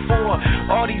die for.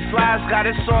 All these lies got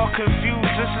us all confused.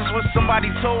 This is what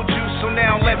somebody told you, so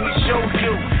now let me show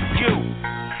you.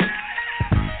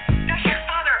 Does your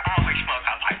father always smoke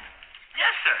a pipe?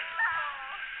 Yes, sir.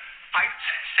 Pipes,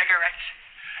 cigarettes,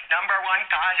 #1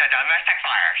 cause of domestic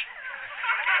fires.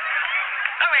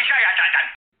 Let me show you something.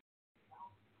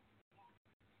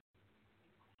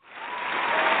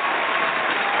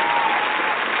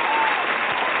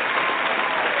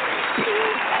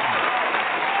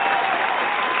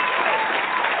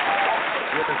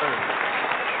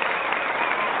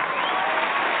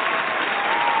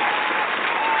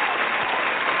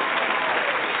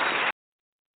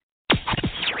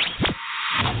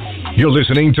 You're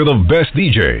listening to the best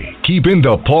DJ, keeping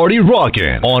the party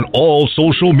rocking on all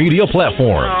social media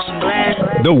platforms.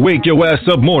 The Wake Your Ass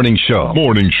Up Morning Show. Post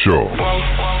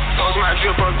my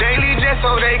drip up daily just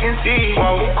so they can see.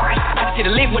 I see the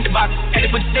link with the box, had to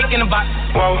put the stick in the box.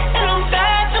 And I'm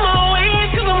back to my ways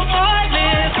 'cause I'm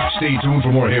heartless. Stay tuned for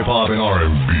more hip hop and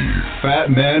R&B. Fat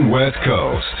Man West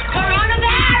Coast.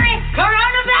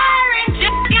 Coronavirus,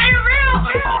 just get real.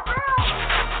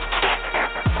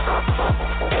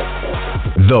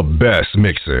 The best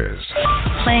mixes.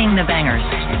 Playing the bangers.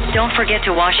 Don't forget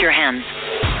to wash your hands.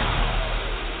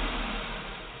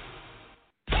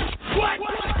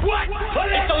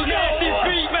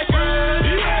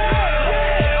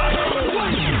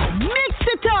 Mix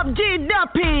it up,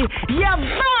 G-Duppy. You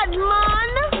bad man.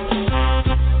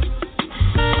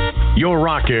 You're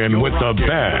rocking with the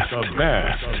best. Wake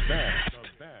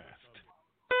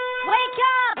up! Wake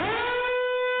up!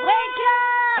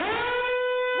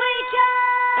 Wake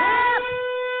up!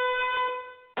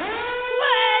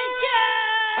 Wake up!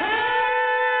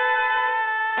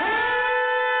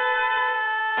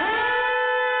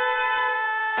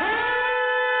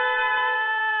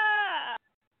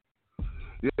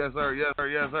 Yes, sir. Yes, sir.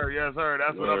 Yes, sir. Yes, sir.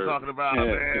 That's what I'm talking about,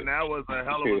 man. That was a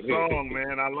hell of a song,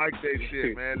 man. I like that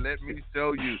shit, man. Let me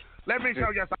show you. Let me show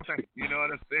you something. You know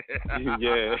what I'm saying?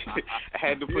 Yeah. I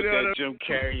had to put that Jim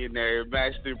Carrey in there. It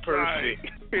matched it perfect.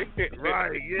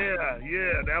 Right. Yeah.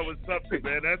 Yeah. That was something,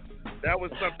 man. That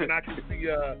was something I could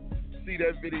see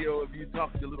that video of you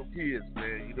talking to little kids,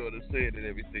 man. You know what I'm saying, and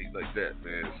everything like that,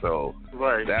 man. So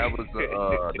that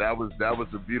was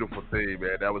a beautiful thing,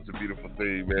 man. That was a beautiful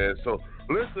thing, man. So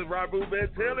listen, Rabu, man,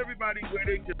 tell everybody where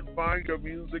they can find your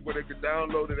music, where they can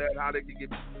download it at, how they can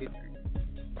get it.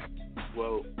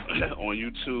 Well, on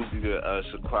YouTube, you can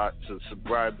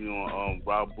subscribe me on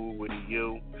RABU WIT A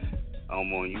U.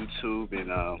 I'm on YouTube and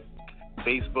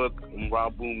Facebook, I'm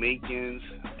Rabu Makins,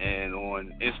 and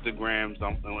on Instagram,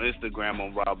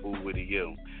 I'm Rabu WIT A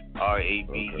U.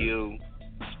 RABU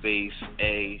space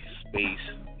A space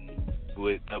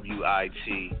WIT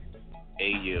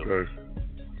AU.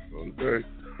 Okay.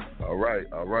 All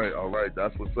right.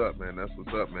 That's what's up,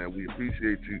 man. We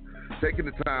appreciate you taking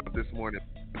the time this morning to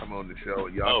come on the show.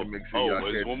 Y'all can make sure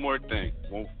y'all one more thing.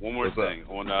 One more thing.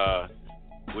 On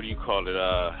what do you call it?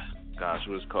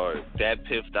 What's it called?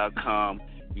 Dadpiff.com.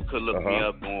 You could look me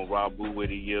up on RABU WIT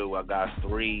A U. I got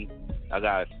three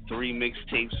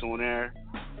mixtapes on there.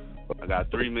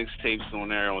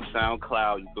 On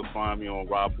SoundCloud. You can find me on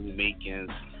Rabu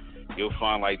Makins. You'll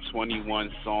find like 21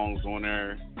 songs on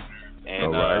there.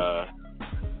 And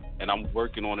I'm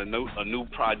working on a new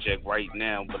project right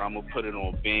now, but I'm gonna put it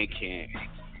on Bandcamp.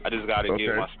 I just gotta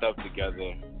get my stuff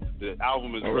together. The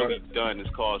album is really done. It's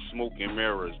called Smoke and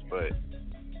Mirrors, but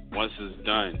once it's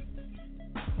done,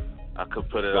 I could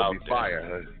put it out there.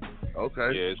 Fire, huh?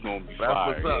 Okay. Yeah, it's gonna be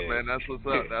fire. That's what's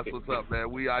up, man. That's what's up,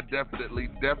 man. We are definitely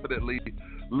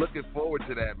looking forward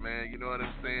to that, man. You know what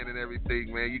I'm saying, and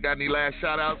everything, man. You got any last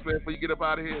shout outs, man, before you get up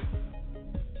out of here?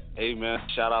 Hey, man,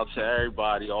 shout out to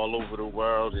everybody all over the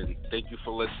world, and thank you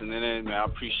for listening in, man. I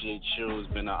appreciate you.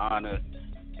 It's been an honor.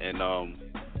 And,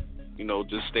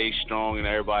 just stay strong and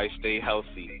everybody stay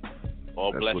healthy.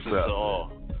 All blessings to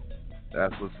all.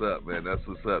 That's what's up, man. That's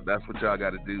what's up. That's what y'all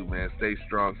got to do, man. Stay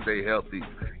strong, stay healthy.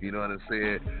 You know what I'm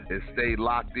saying? And stay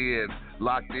locked in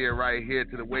right here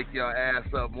to the Wake Your Ass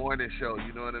Up morning show.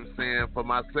 You know what I'm saying? For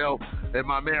myself and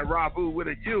my man Rabu WIT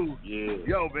A U. Yeah.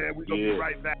 Yo, man, we're going to be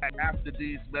right back after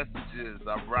these messages,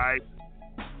 all right?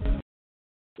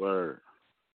 Word.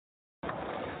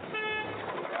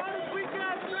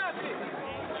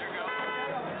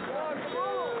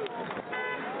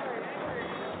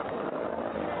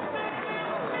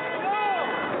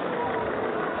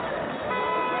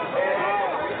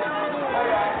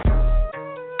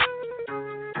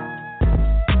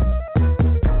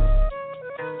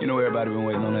 You know everybody been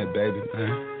waiting on that baby, man.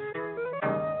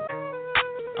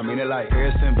 I mean, it like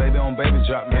ever since baby on baby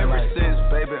drop, man. Ever since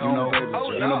baby on baby drop.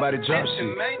 Ain't nobody drop shit.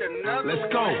 Let's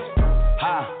go.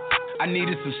 I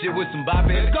needed some shit with some bop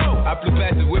in it. Let's go. I flew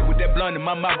past the whip with that blunt in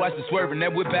my mouth, watched it swerving.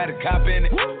 That whip had a cop in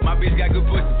it. My bitch got good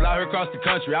pussy, fly her across the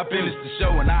country. I finished the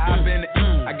show and I hop in it.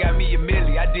 I got me a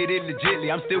milli, I did it legitly.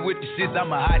 I'm still with the shits,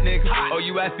 I'm a hot nigga. Oh,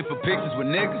 you asking for pictures with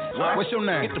niggas? What's your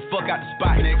name? Get the fuck out the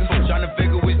spot, nigga. Tryna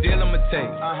figure which deal I'ma take.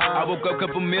 I woke up,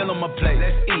 couple meal on my plate.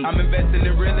 Let's eat. I'm investing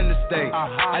in real estate.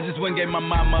 I just went and gave my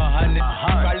mama 100.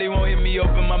 Probably won't hear me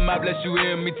open my mouth, bless you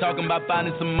hear me talking about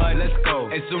finding some money. Let's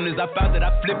go. As soon as I found that, I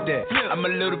flipped that. I'm a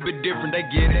little bit different, they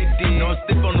get it. No, I'm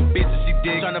stiff on the bitch and she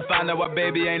dig. Tryna find out why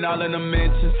baby ain't all in the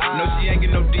mentions. No, she ain't get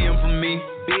no DM from me.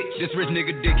 Bitch, this rich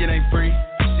nigga dick, it ain't free.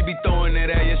 She be throwing that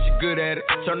at, yeah, she good at it.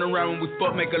 Turn around when we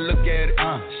fuck, make her look at it.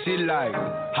 She like,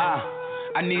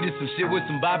 I needed some shit with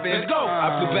some bop in it. Let's go.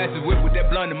 I flew past the whip with that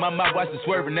blunt in my mouth, watched it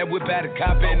swerving. That whip had a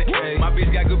cop in it. My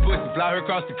bitch got good pussy, fly her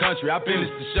across the country. I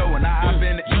finished the show and I hop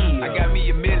in it. I got me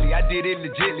a milli, I did it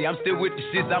legitly. I'm still with the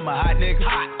shits, I'm a hot nigga.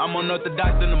 I'm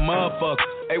unorthodox than a motherfucker.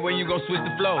 Hey, when you gon' switch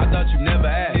the flow? I thought you never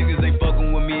asked. Niggas ain't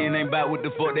fucking with me and ain't bout what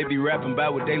the fuck they be rapping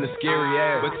about with they little scary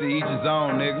ass. But to each his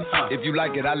own, nigga. If you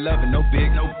like it, I love it, no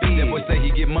big. That boy say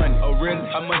he get money. Oh, really?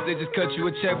 How much they just cut you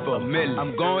a check for? $1 million.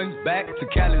 I'm going back to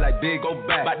Cali like big, go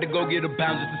back. About to go get a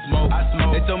pound just to smoke. I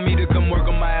smoke. They told me to come work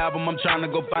on my album. I'm trying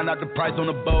to go find out the price on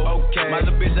the boat. Okay. My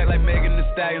little bitch act like Megan Thee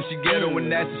Stallion. She ghetto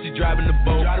and nasty, she driving the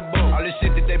boat. All this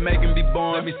shit that they making be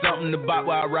born. Let me something to buy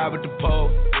while I ride with the pole.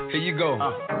 Here you go.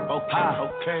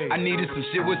 Okay. I needed some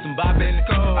shit with some bop in it.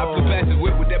 I flew past the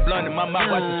whip with that blunt in my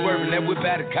mouth, watched it swerving. That whip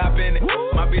had a cop in it.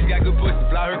 My bitch got good pussy,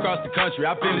 fly her across the country.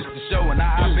 I finished the show and I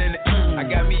hop in it. I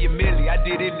got me a milli, I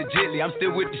did it legitly. I'm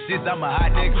still with the shits, I'm a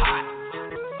hot nigga.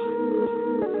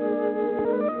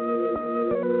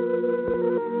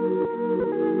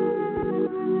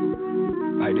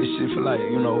 Like this shit for like,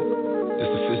 the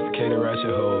sophisticated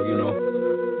ratchet hoe,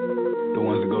 The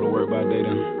ones that go to work by day,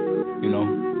 then, you know,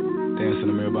 dance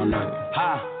in the mirror by night.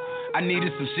 Ha! I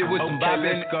needed some shit with some bop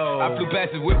in it. I flew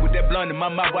past the whip with that blunt in my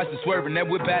mouth, watched it swerving. That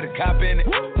whip had a cop in it.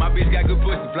 My bitch got good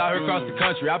pussy, fly her across the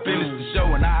country. I finished the show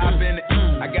and I hop in it.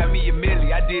 I got me a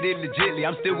milli, I did it legitly.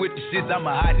 I'm still with the shits, I'm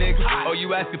a hot nigga. Oh,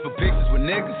 you asking for pictures with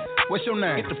niggas? What's your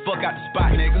name? Get the fuck out the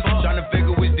spot, nigga. Tryna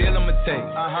figure which deal I'ma take.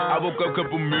 I woke up,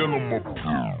 couple meal on my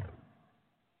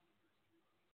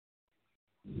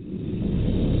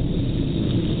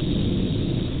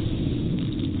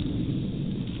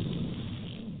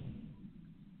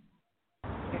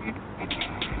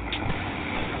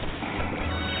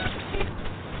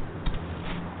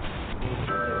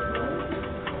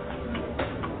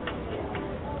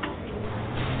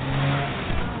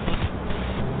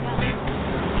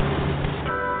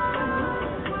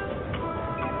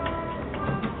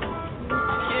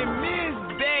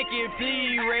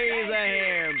Please raise a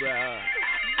hand, bro.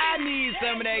 I need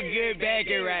some of that good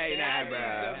bacon right now,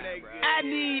 bro. I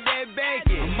need that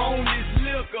bacon. I'm on this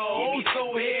liquor, oh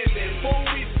so heavy. Before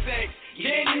we sex,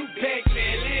 can you pack me?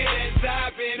 Live that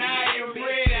top and I am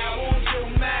ready. I want your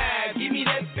mind, give me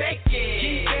that bacon.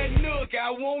 Keep that nook,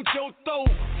 I want your throat.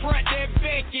 Front that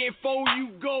bacon before you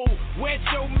go. Wet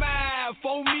your mind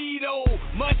for me though.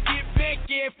 Must get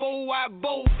bacon before I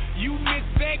bolt. You miss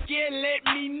bacon, let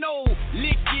me know.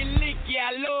 Licky,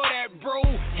 I love that, bro.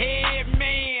 Head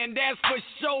man, that's for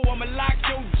sure. I'ma lock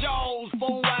your jaws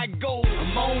before I go.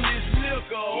 I'm on this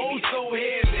liquor, oh so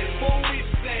heavy. Before we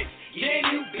sex, can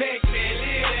you pack me?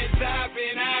 Live that top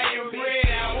and I am ready.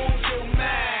 I want your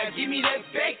mind, give me that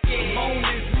bacon. I'm on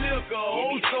this liquor,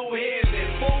 oh so heavy.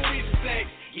 Before we sex,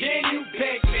 can you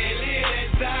pack me? Live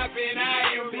that top and I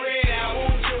am ready. I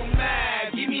want your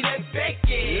mind, give me that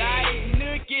bacon. Like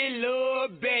Nookie,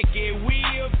 love Becky,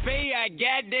 we'll pay, I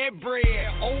got that bread.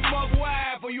 Oh my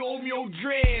wife, or you owe me your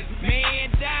dress.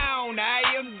 Man down, I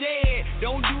am dead.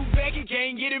 Don't do Becky,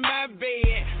 can't get in my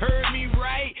bed. Heard me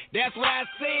right, that's what I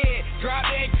said. Drop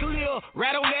that clear,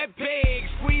 right on that peg.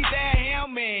 Squeeze that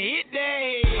hammer, hit that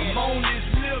head. I'm on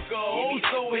this liquor, oh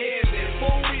so heavy.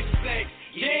 Before we sex,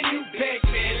 can you pack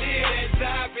me? Live that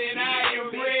top and I am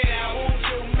ready. I want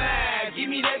your mind, give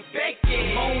me that bacon.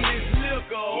 I'm on this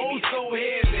liquor, oh so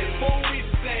heavy. Before we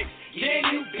sex, can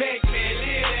you pack me?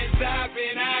 Live that top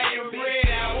and I am ready.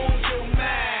 I want your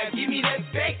mind, give me that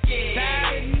bacon.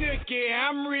 Tired Nookie,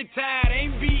 I'm retired,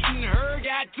 ain't beating her,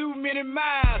 got too many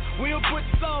miles. We'll put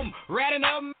some right in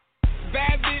her.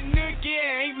 Babbitt Nookie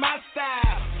ain't my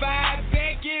style. 5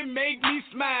 bacon make me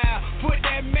smile. Put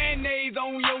that mayonnaise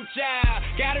on your child.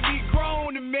 Gotta be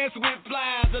grown to mess with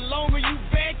flies. The longer you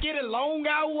back it, the longer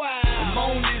I while. I'm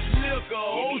on this liquor,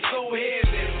 oh so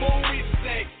heavy. Before we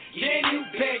sex, can you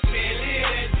pack me? Live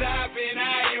that top and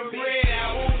I am ready.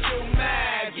 I want your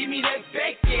mind, give me that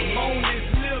bacon. I'm on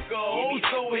this liquor, oh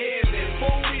so heavy.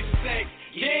 Before we sex,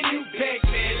 can you pack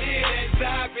me? Live that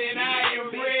top and I am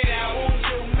ready. I want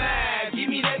your mind, give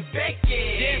me that bacon.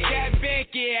 Just got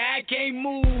Becky, I can't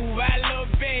move. I love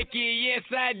Becky, yes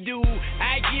I do.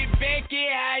 I get Becky,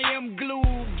 I am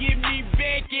glue. Give me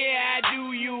Becky, I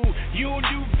do you. You don't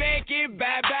do Becky,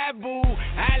 bye bye boo.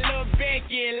 I love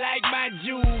Becky like my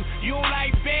Jew. You don't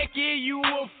like Becky, you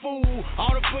a fool.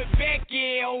 Ought to put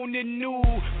Becky on the new.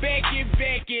 Becky,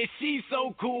 she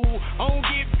so cool. Don't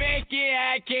get Becky,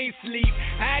 I can't sleep.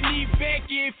 I need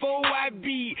Becky before I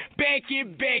beat. Becky,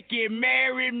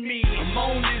 marry me. I'm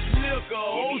on this liquor,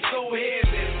 oh so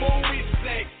heavy. Before we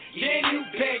sex, can you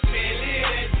pack me?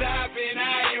 Live that top and I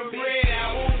am ready. I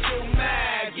want your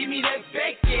mind, give me that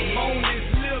bacon. I'm on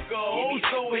this liquor, oh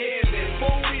so heavy.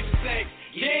 Before we sex,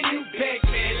 can you pack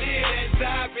me? Live that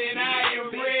top and I am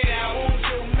ready. I want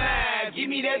your mind, give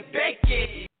me that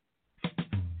bacon.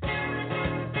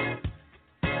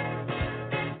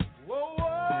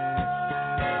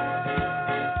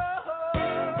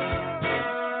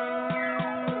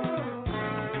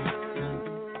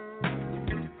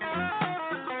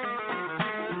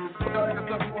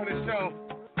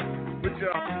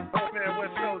 Man,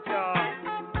 West Coast, y'all.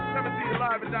 Never see you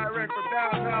live and direct from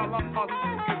downtown Los Angeles.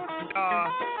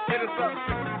 Hit us up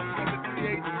at the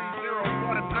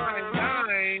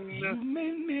 3830199. You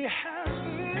made me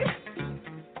happy.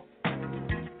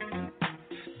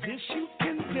 This you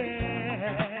can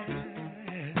bear.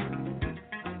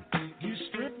 You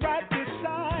stood right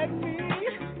beside me,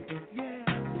 yeah,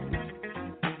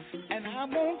 and I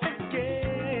won't forget.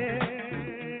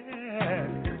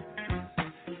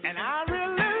 And I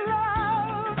really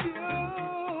love you.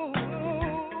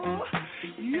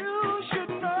 You should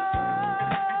know.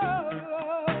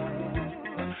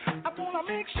 I wanna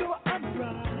make sure I'm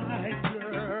right,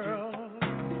 girl,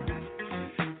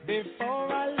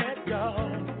 before I let go.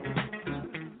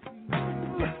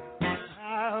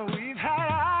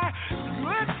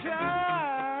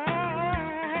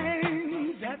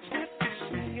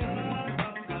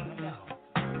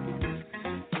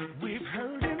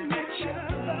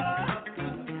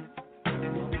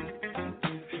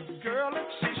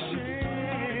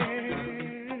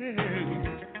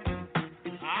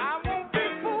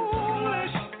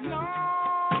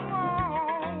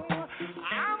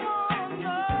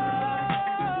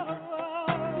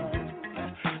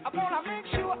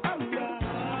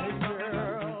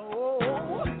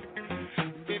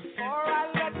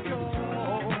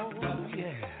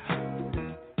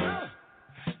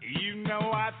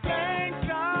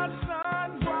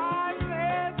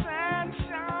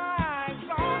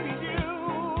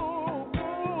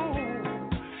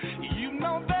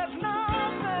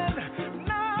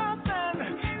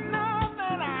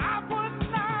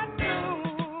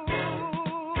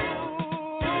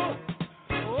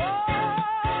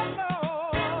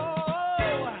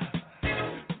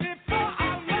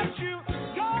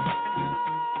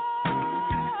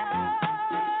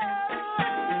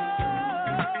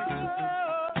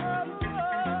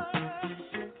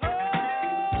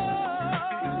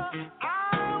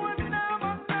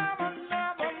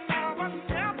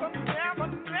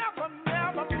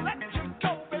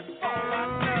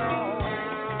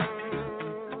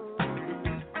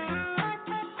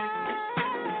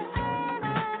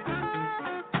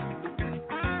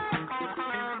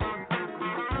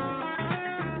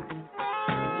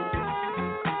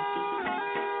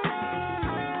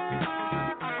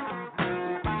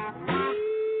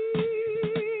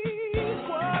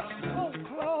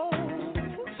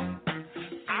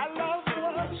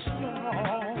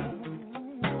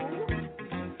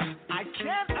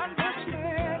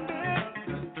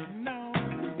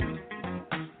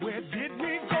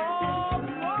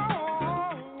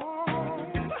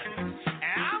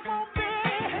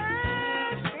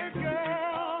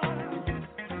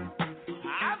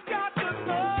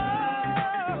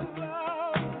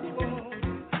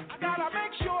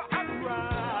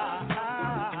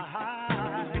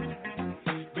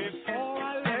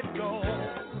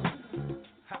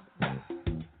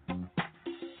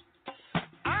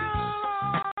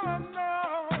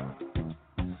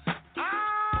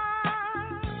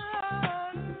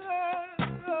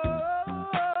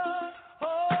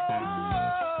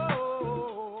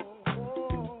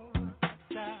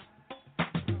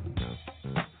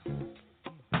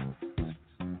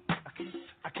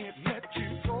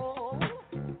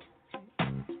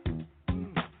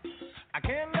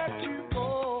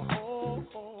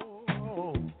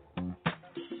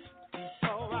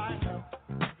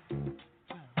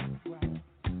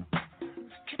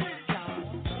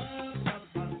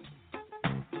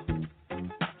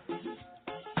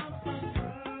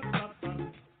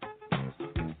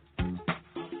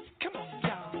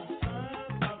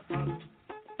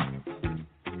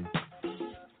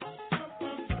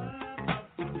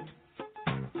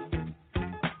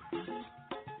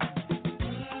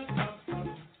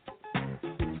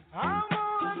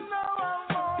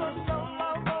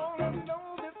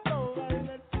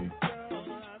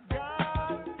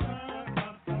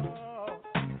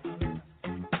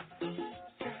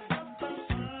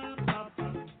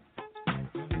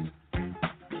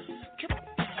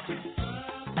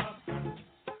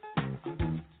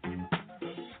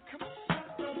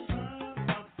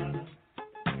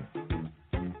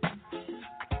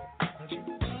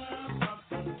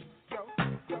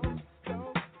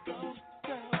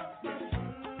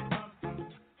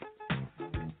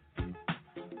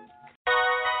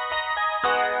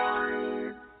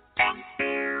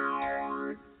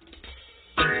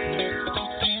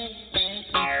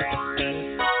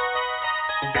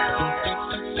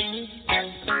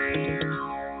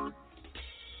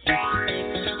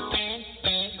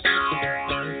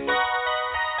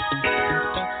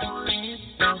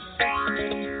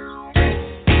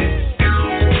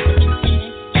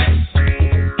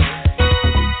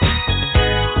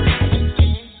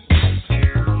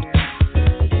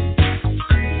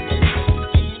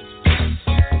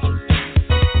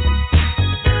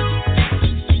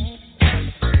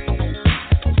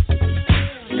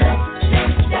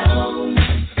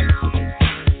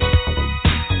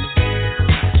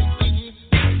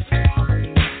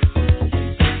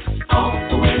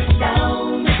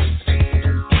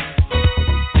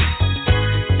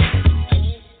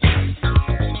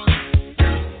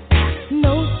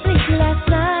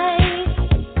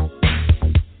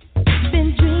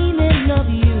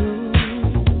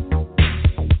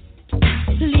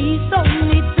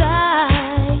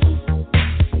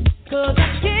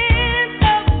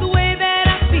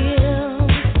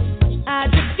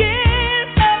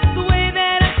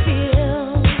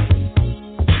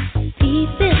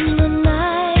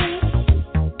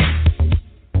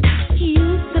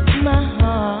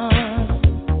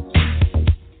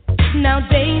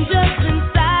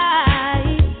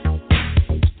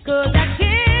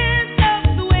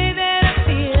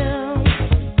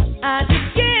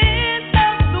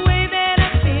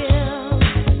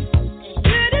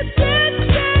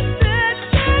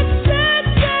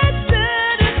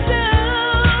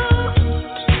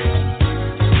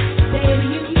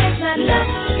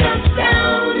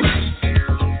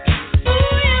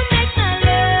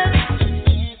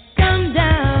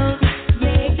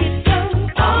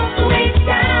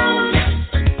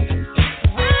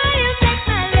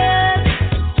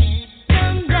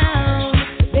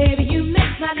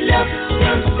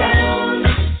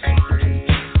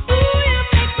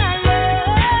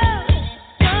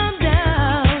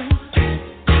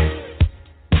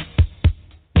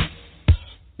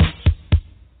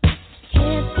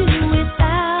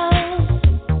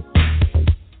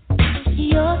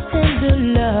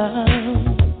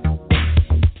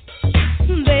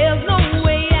 There's no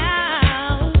way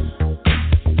out,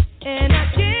 and I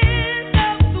can't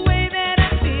stop the way that I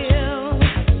feel.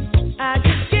 I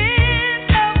just can't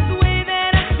stop the way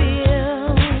that I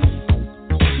feel.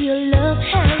 Your love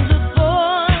has a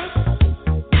force,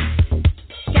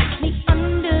 got me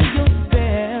under your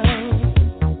spell.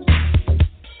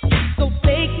 So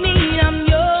take me, I'm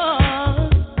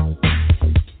yours,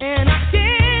 and I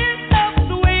can't stop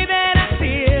the way that I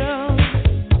feel.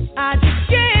 I just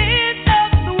can't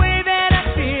stop the way that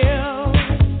I feel.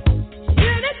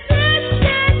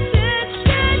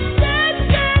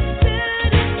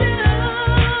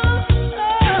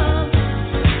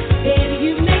 Baby,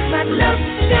 you make my love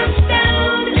jump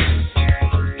down.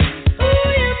 Ooh,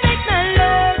 you make my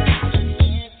love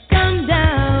come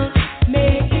down.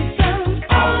 Make it come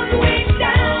all the way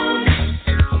down.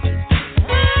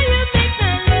 Ooh, you make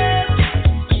my love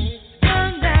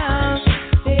come down.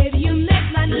 Baby, you make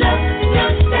my love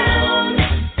come down.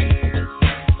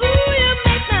 Ooh, you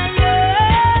make my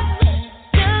love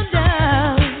come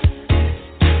down.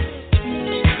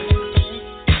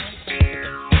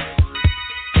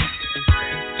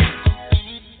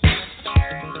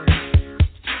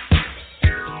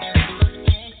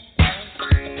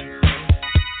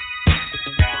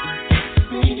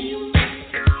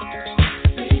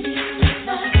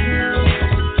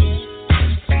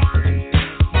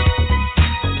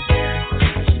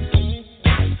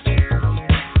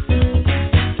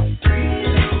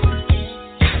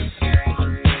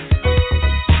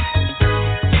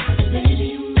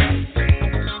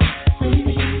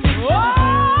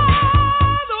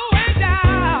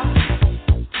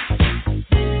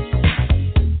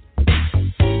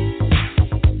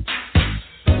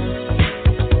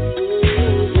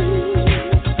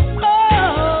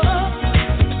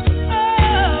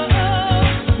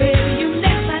 Baby, you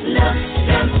make my love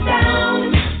jump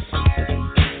down.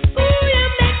 Ooh, you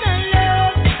make my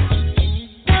love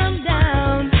come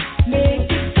down.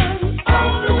 Make it come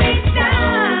all the way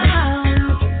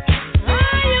down.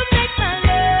 Oh, you make my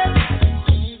love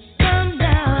come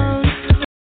down.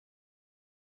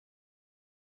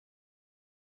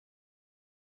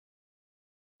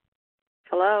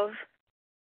 Hello?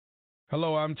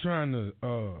 Hello, I'm trying to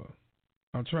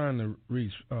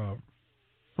reach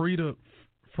Frida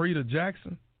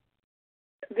Jackson.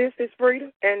 This is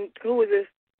Frida, and who is this?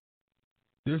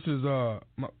 This is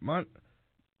my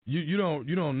you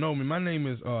don't know me. My name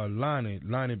is Lonnie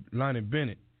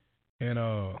Bennett, and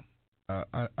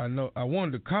I know I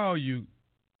wanted to call you.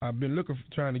 I've been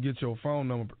trying to get your phone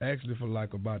number actually for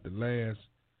like about the last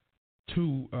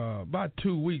about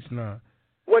 2 weeks now.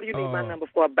 What do you need my number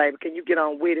for, baby? Can you get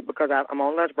on with it? Because I'm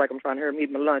on lunch break. I'm trying to hurry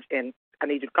eat my lunch, and I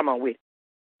need you to come on with it.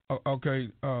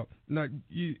 Okay. Now,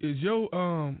 is your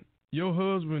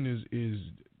husband is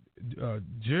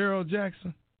Gerald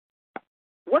Jackson?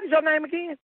 What is your name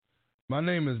again? My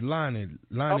name is Lonnie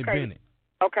Okay. Bennett.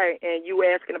 Okay, and you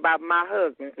asking about my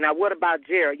husband. Now, what about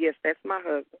Gerald? Yes, that's my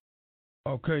husband.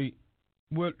 Okay.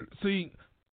 Well, see,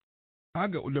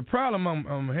 the problem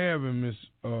I'm having, Miss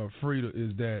Frida,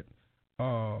 is that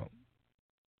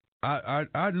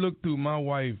I looked through my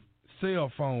wife's cell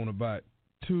phone about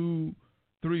 2-3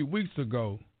 weeks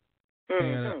ago,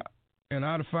 and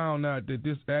I found out that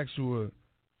this actual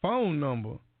phone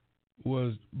number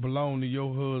belonged to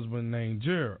your husband named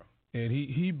Gerald, and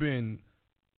he been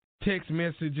text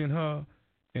messaging her.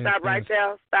 Stop right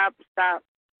there. Stop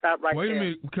right there. Wait a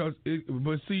minute, because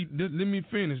but see, let me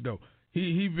finish though.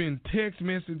 He been text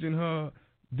messaging her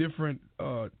different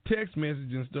text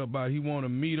messages and stuff about he want to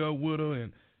meet up with her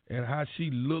and how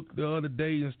she looked the other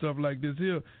day and stuff like this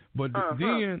here. But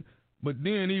then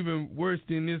even worse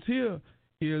than this here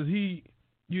is he,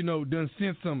 done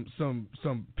sent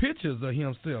some pictures of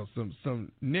himself,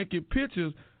 some naked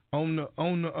pictures on the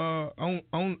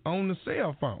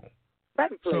cell phone.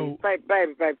 Baby, please.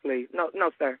 Baby, please.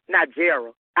 No, sir. Not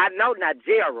Gerald. I know not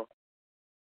Gerald.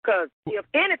 Because if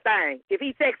anything, if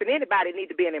he texting anybody, it need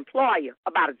to be an employer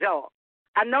about a job.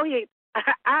 I know he ain't.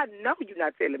 I know you're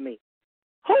not telling me.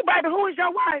 Who, baby? Who is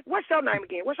your wife? What's your name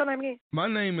again? My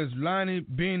name is Lonnie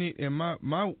Bennett, and my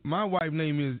wife's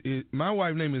name is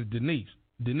Denise.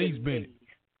 Denise Bennett.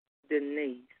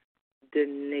 Denise.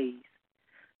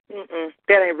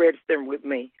 That ain't registering with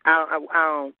me.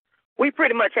 We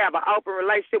pretty much have an open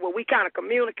relationship where we kind of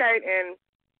communicate, and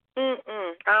I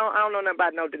don't know nothing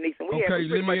about no Denise. And we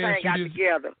pretty much hang out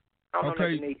together. I don't know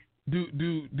no Denise.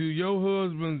 Do your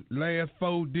husband's last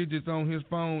 4 digits on his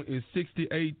phone is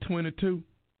 6822?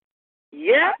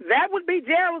 Yeah, that would be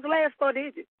Gerald's last 4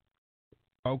 digits.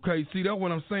 Okay, see, that's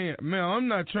what I'm saying. Man, I'm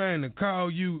not trying to call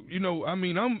you,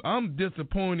 I'm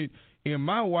disappointed in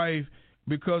my wife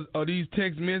because of these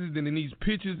text messages and these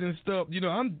pictures and stuff.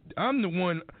 I'm the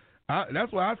one,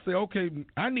 that's why I say, okay,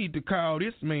 I need to call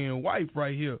this man wife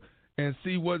right here and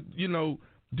see what, do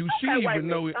she even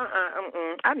know it?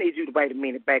 I need you to wait a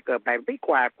minute, back up, baby. Be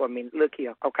quiet for a minute. Look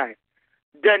here, okay.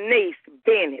 Denise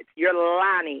Bennett, you're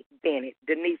Lonnie Bennett,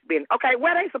 Denise Bennett. Okay,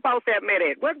 where they supposed to have met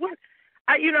at? What?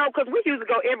 Because we used to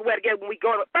go everywhere together when we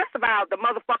go. First of all, the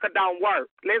motherfucker don't work.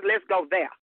 Let's go there.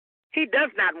 He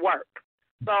does not work.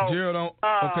 So Gerald,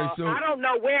 so I don't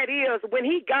know where it is when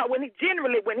he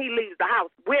generally when he leaves the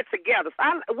house, we're together.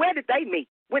 So where did they meet?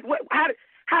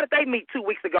 How did they meet 2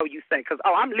 weeks ago? You say? Because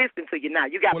I'm listening to you now.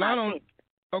 You got my attention.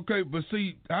 Okay, but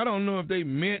see, I don't know if they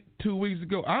met 2 weeks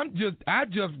ago. I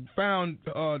just found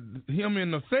him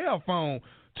in the cell phone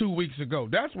 2 weeks ago.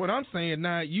 That's what I'm saying.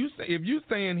 Now, if you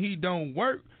saying he don't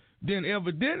work, then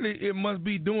evidently it must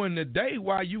be during the day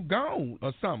while you gone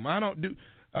or something.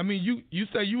 You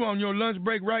say you on your lunch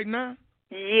break right now?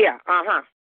 Yeah,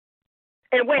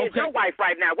 And where's your wife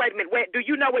right now? Wait a minute. Do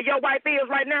you know where your wife is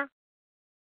right now?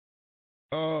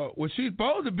 Well, she's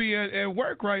supposed to be at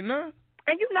work right now.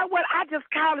 And you know what? I just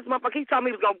called this motherfucker. He told me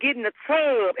he was going to get in the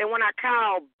tub. And when I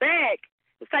called back,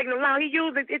 it was taking him long. He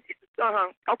used it.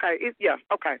 Okay.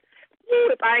 Okay.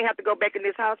 If I ain't have to go back in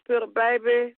this hospital,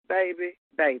 baby.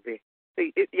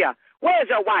 See, Where's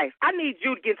your wife? I need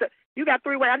you to get to. You got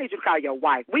 3-way. I need you to call your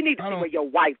wife. We need to see where your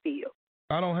wife is.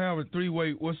 I don't have a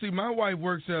 3-way. Well, see, my wife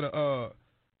works at a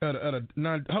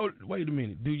now, wait a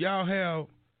minute. Do y'all have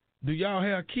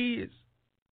kids?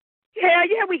 Hell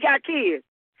yeah, we got kids.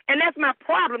 And that's my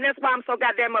problem. That's why I'm so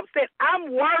goddamn upset.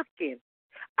 I'm working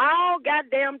all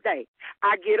goddamn day.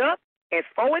 I get up at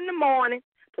 4 in the morning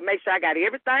to make sure I got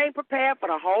everything prepared for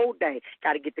the whole day.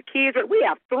 Got to get the kids ready. We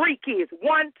have 3 kids,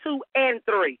 1, 2, and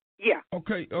 3. Yeah.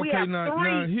 Okay. We have now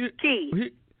 3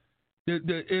 kids.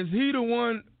 Is he the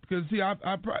one? Because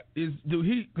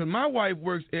because my wife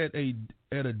works at a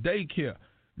daycare.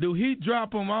 Do he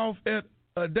drop them off at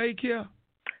a daycare?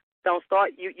 Don't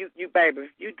start, you baby.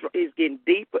 It's getting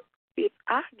deeper. If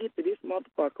I get to this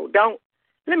motherfucker,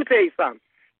 let me tell you something.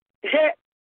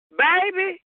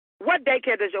 Baby, what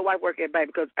daycare does your wife work at, baby?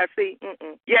 Because I see,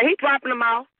 yeah, he dropping them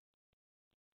off.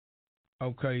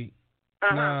 Okay.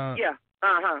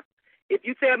 If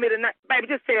you tell me tonight, baby,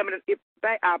 just tell me.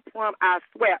 I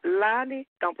swear, Lonnie,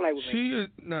 don't play with me.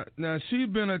 Now she's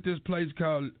been at this place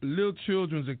called Little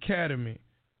Children's Academy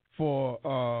for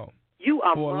you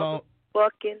are for a long.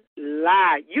 Fucking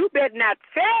lie. You better not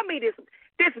tell me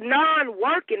this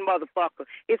non-working motherfucker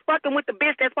is fucking with the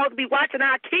bitch that's supposed to be watching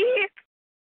our kids.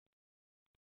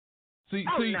 See,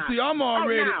 I'm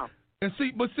already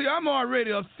I'm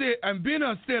already upset and been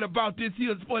upset about this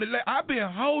here I've been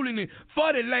holding it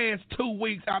for the last 2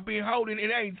 weeks. I've been holding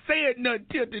it. Ain't said nothing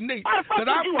till the next. Why the fuck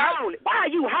did you hold it? Why are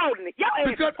you holding it? Your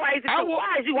ass is crazy.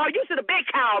 Why is you holding? You should have been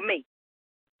called me.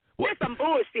 This some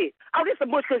bullshit. This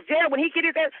some bullshit. Because Jared, when he get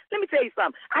his ass, let me tell you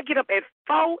something. I get up at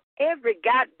 4 every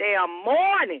goddamn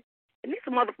morning. And this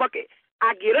motherfucker,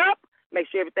 I get up, make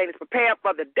sure everything is prepared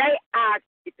for the day. I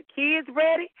get the kids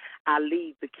ready. I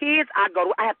leave the kids. I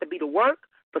have to be to work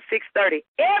for 6:30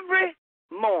 every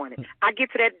morning. I get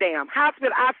to that damn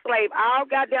hospital. I slave all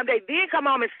goddamn day. Then come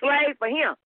home and slave for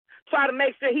him. Try to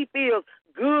make sure he feels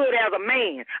good as a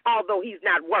man, although he's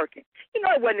not working. It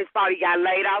wasn't his fault he got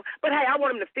laid off, but hey, I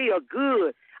want him to feel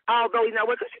good, although he's not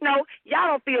working. Because, y'all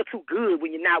don't feel too good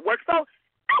when you're not working. So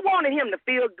I wanted him to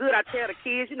feel good. I tell the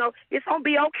kids, it's going to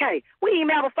be okay. We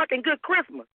didn't even have a fucking good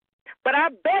Christmas. But I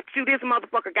bet you this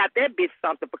motherfucker got that bitch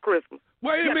something for Christmas.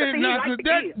 Wait a minute now, like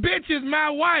that bitch is my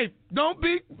wife. Don't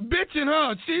be bitching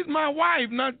her. She's my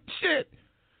wife, not shit.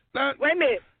 Wait a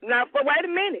minute. Now, wait a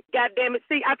minute. God damn it.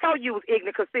 See, I told you was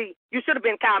ignorant because, see, you should have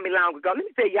been calling me long ago. Let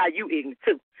me tell you how you ignorant,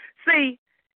 too. See,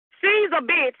 she's a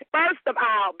bitch, first of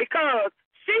all, because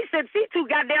she said she too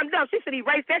goddamn dumb. She should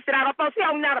erase that shit out of her phone. She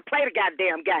don't know how to play the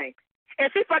goddamn game.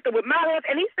 And she fucking with my husband,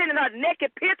 and he's sending her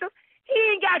naked pictures. He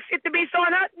ain't got shit to be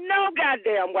showing her no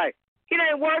goddamn way. It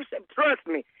ain't worth it. Trust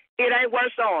me. It ain't worth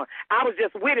showing. I was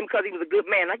just with him because he was a good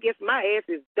man. I guess my ass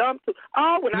is dumb too.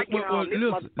 When I get home, this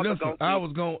motherfucker I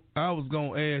was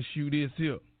gonna ask you this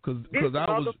here because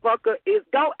motherfucker is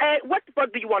don't ask. What the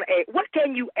fuck do you want to ask? What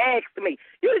can you ask me?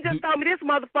 You just told me this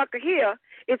motherfucker here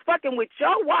is fucking with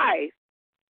your wife.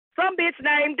 Some bitch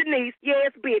named Denise.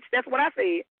 Yes, bitch. That's what I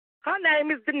said. Her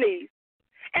name is Denise.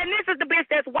 And this is the bitch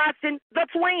that's watching the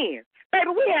twins.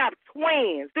 Baby, we have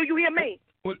twins. Do you hear me?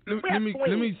 Well, let me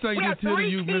say this here to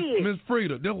you, Miss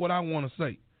Frida. That's what I want to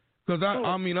say. Because,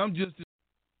 I'm just...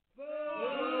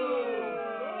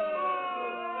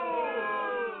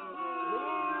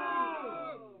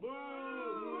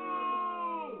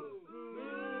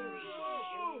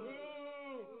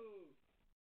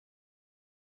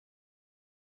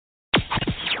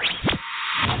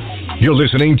 You're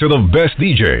listening to the best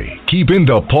DJ, keeping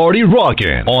the party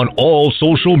rocking on all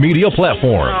social media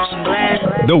platforms.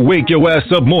 The Wake Your Ass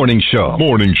Up Morning Show.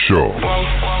 Morning Show.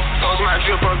 Post my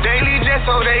drip up daily just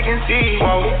so they can see.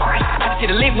 I see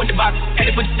the link with the box, had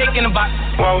to put the stick in the box.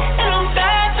 And I'm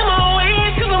back to my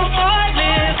ways 'cause I'm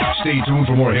heartless. Stay tuned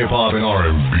for more hip hop and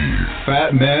R&B.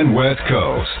 Fat Man West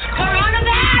Coast.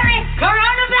 Coronavirus,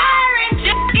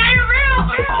 just get real.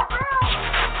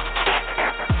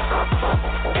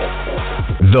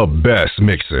 The best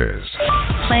mixes.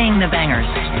 Playing the bangers.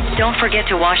 Don't forget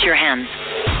to wash your hands.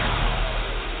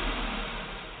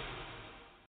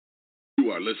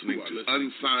 You are listening to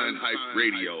Unsigned Hype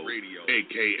Radio,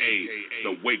 a.k.a.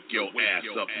 the Wake Your Ass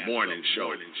Up Morning Show,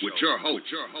 with your host,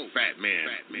 Fat Man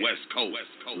West Coast,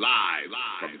 live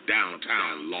from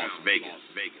downtown Las Vegas.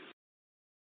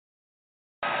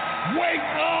 Wake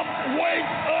up,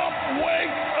 wake up,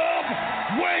 wake up,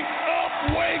 wake up,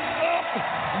 wake up,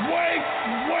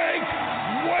 wake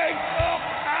up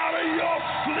out of your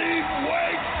sleep,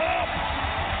 wake up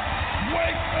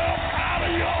out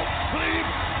of your sleep,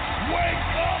 wake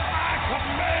up, I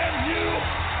command you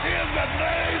in the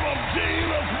name of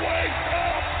Jesus, wake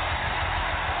up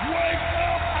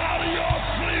out of your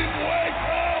sleep, wake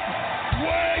up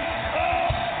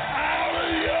out of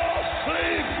your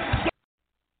sleep.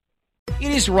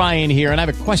 It is Ryan here, and I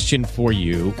have a question for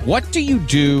you. What do you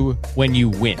do when you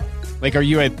win? Like, are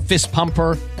you a fist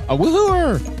pumper, a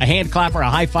woo-hooer, a hand clapper, a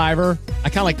high-fiver? I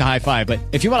kind of like the high-five, but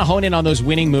if you want to hone in on those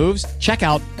winning moves, check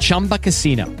out Chumba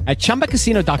Casino. At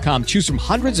ChumbaCasino.com, choose from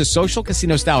hundreds of social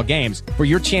casino-style games for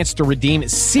your chance to redeem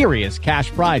serious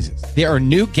cash prizes. There are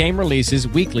new game releases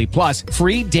weekly, plus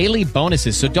free daily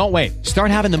bonuses, so don't wait. Start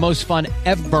having the most fun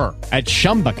ever at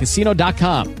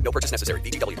ChumbaCasino.com. No purchase necessary.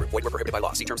 VGW Group. Void where prohibited by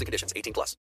law. See terms and conditions. 18+.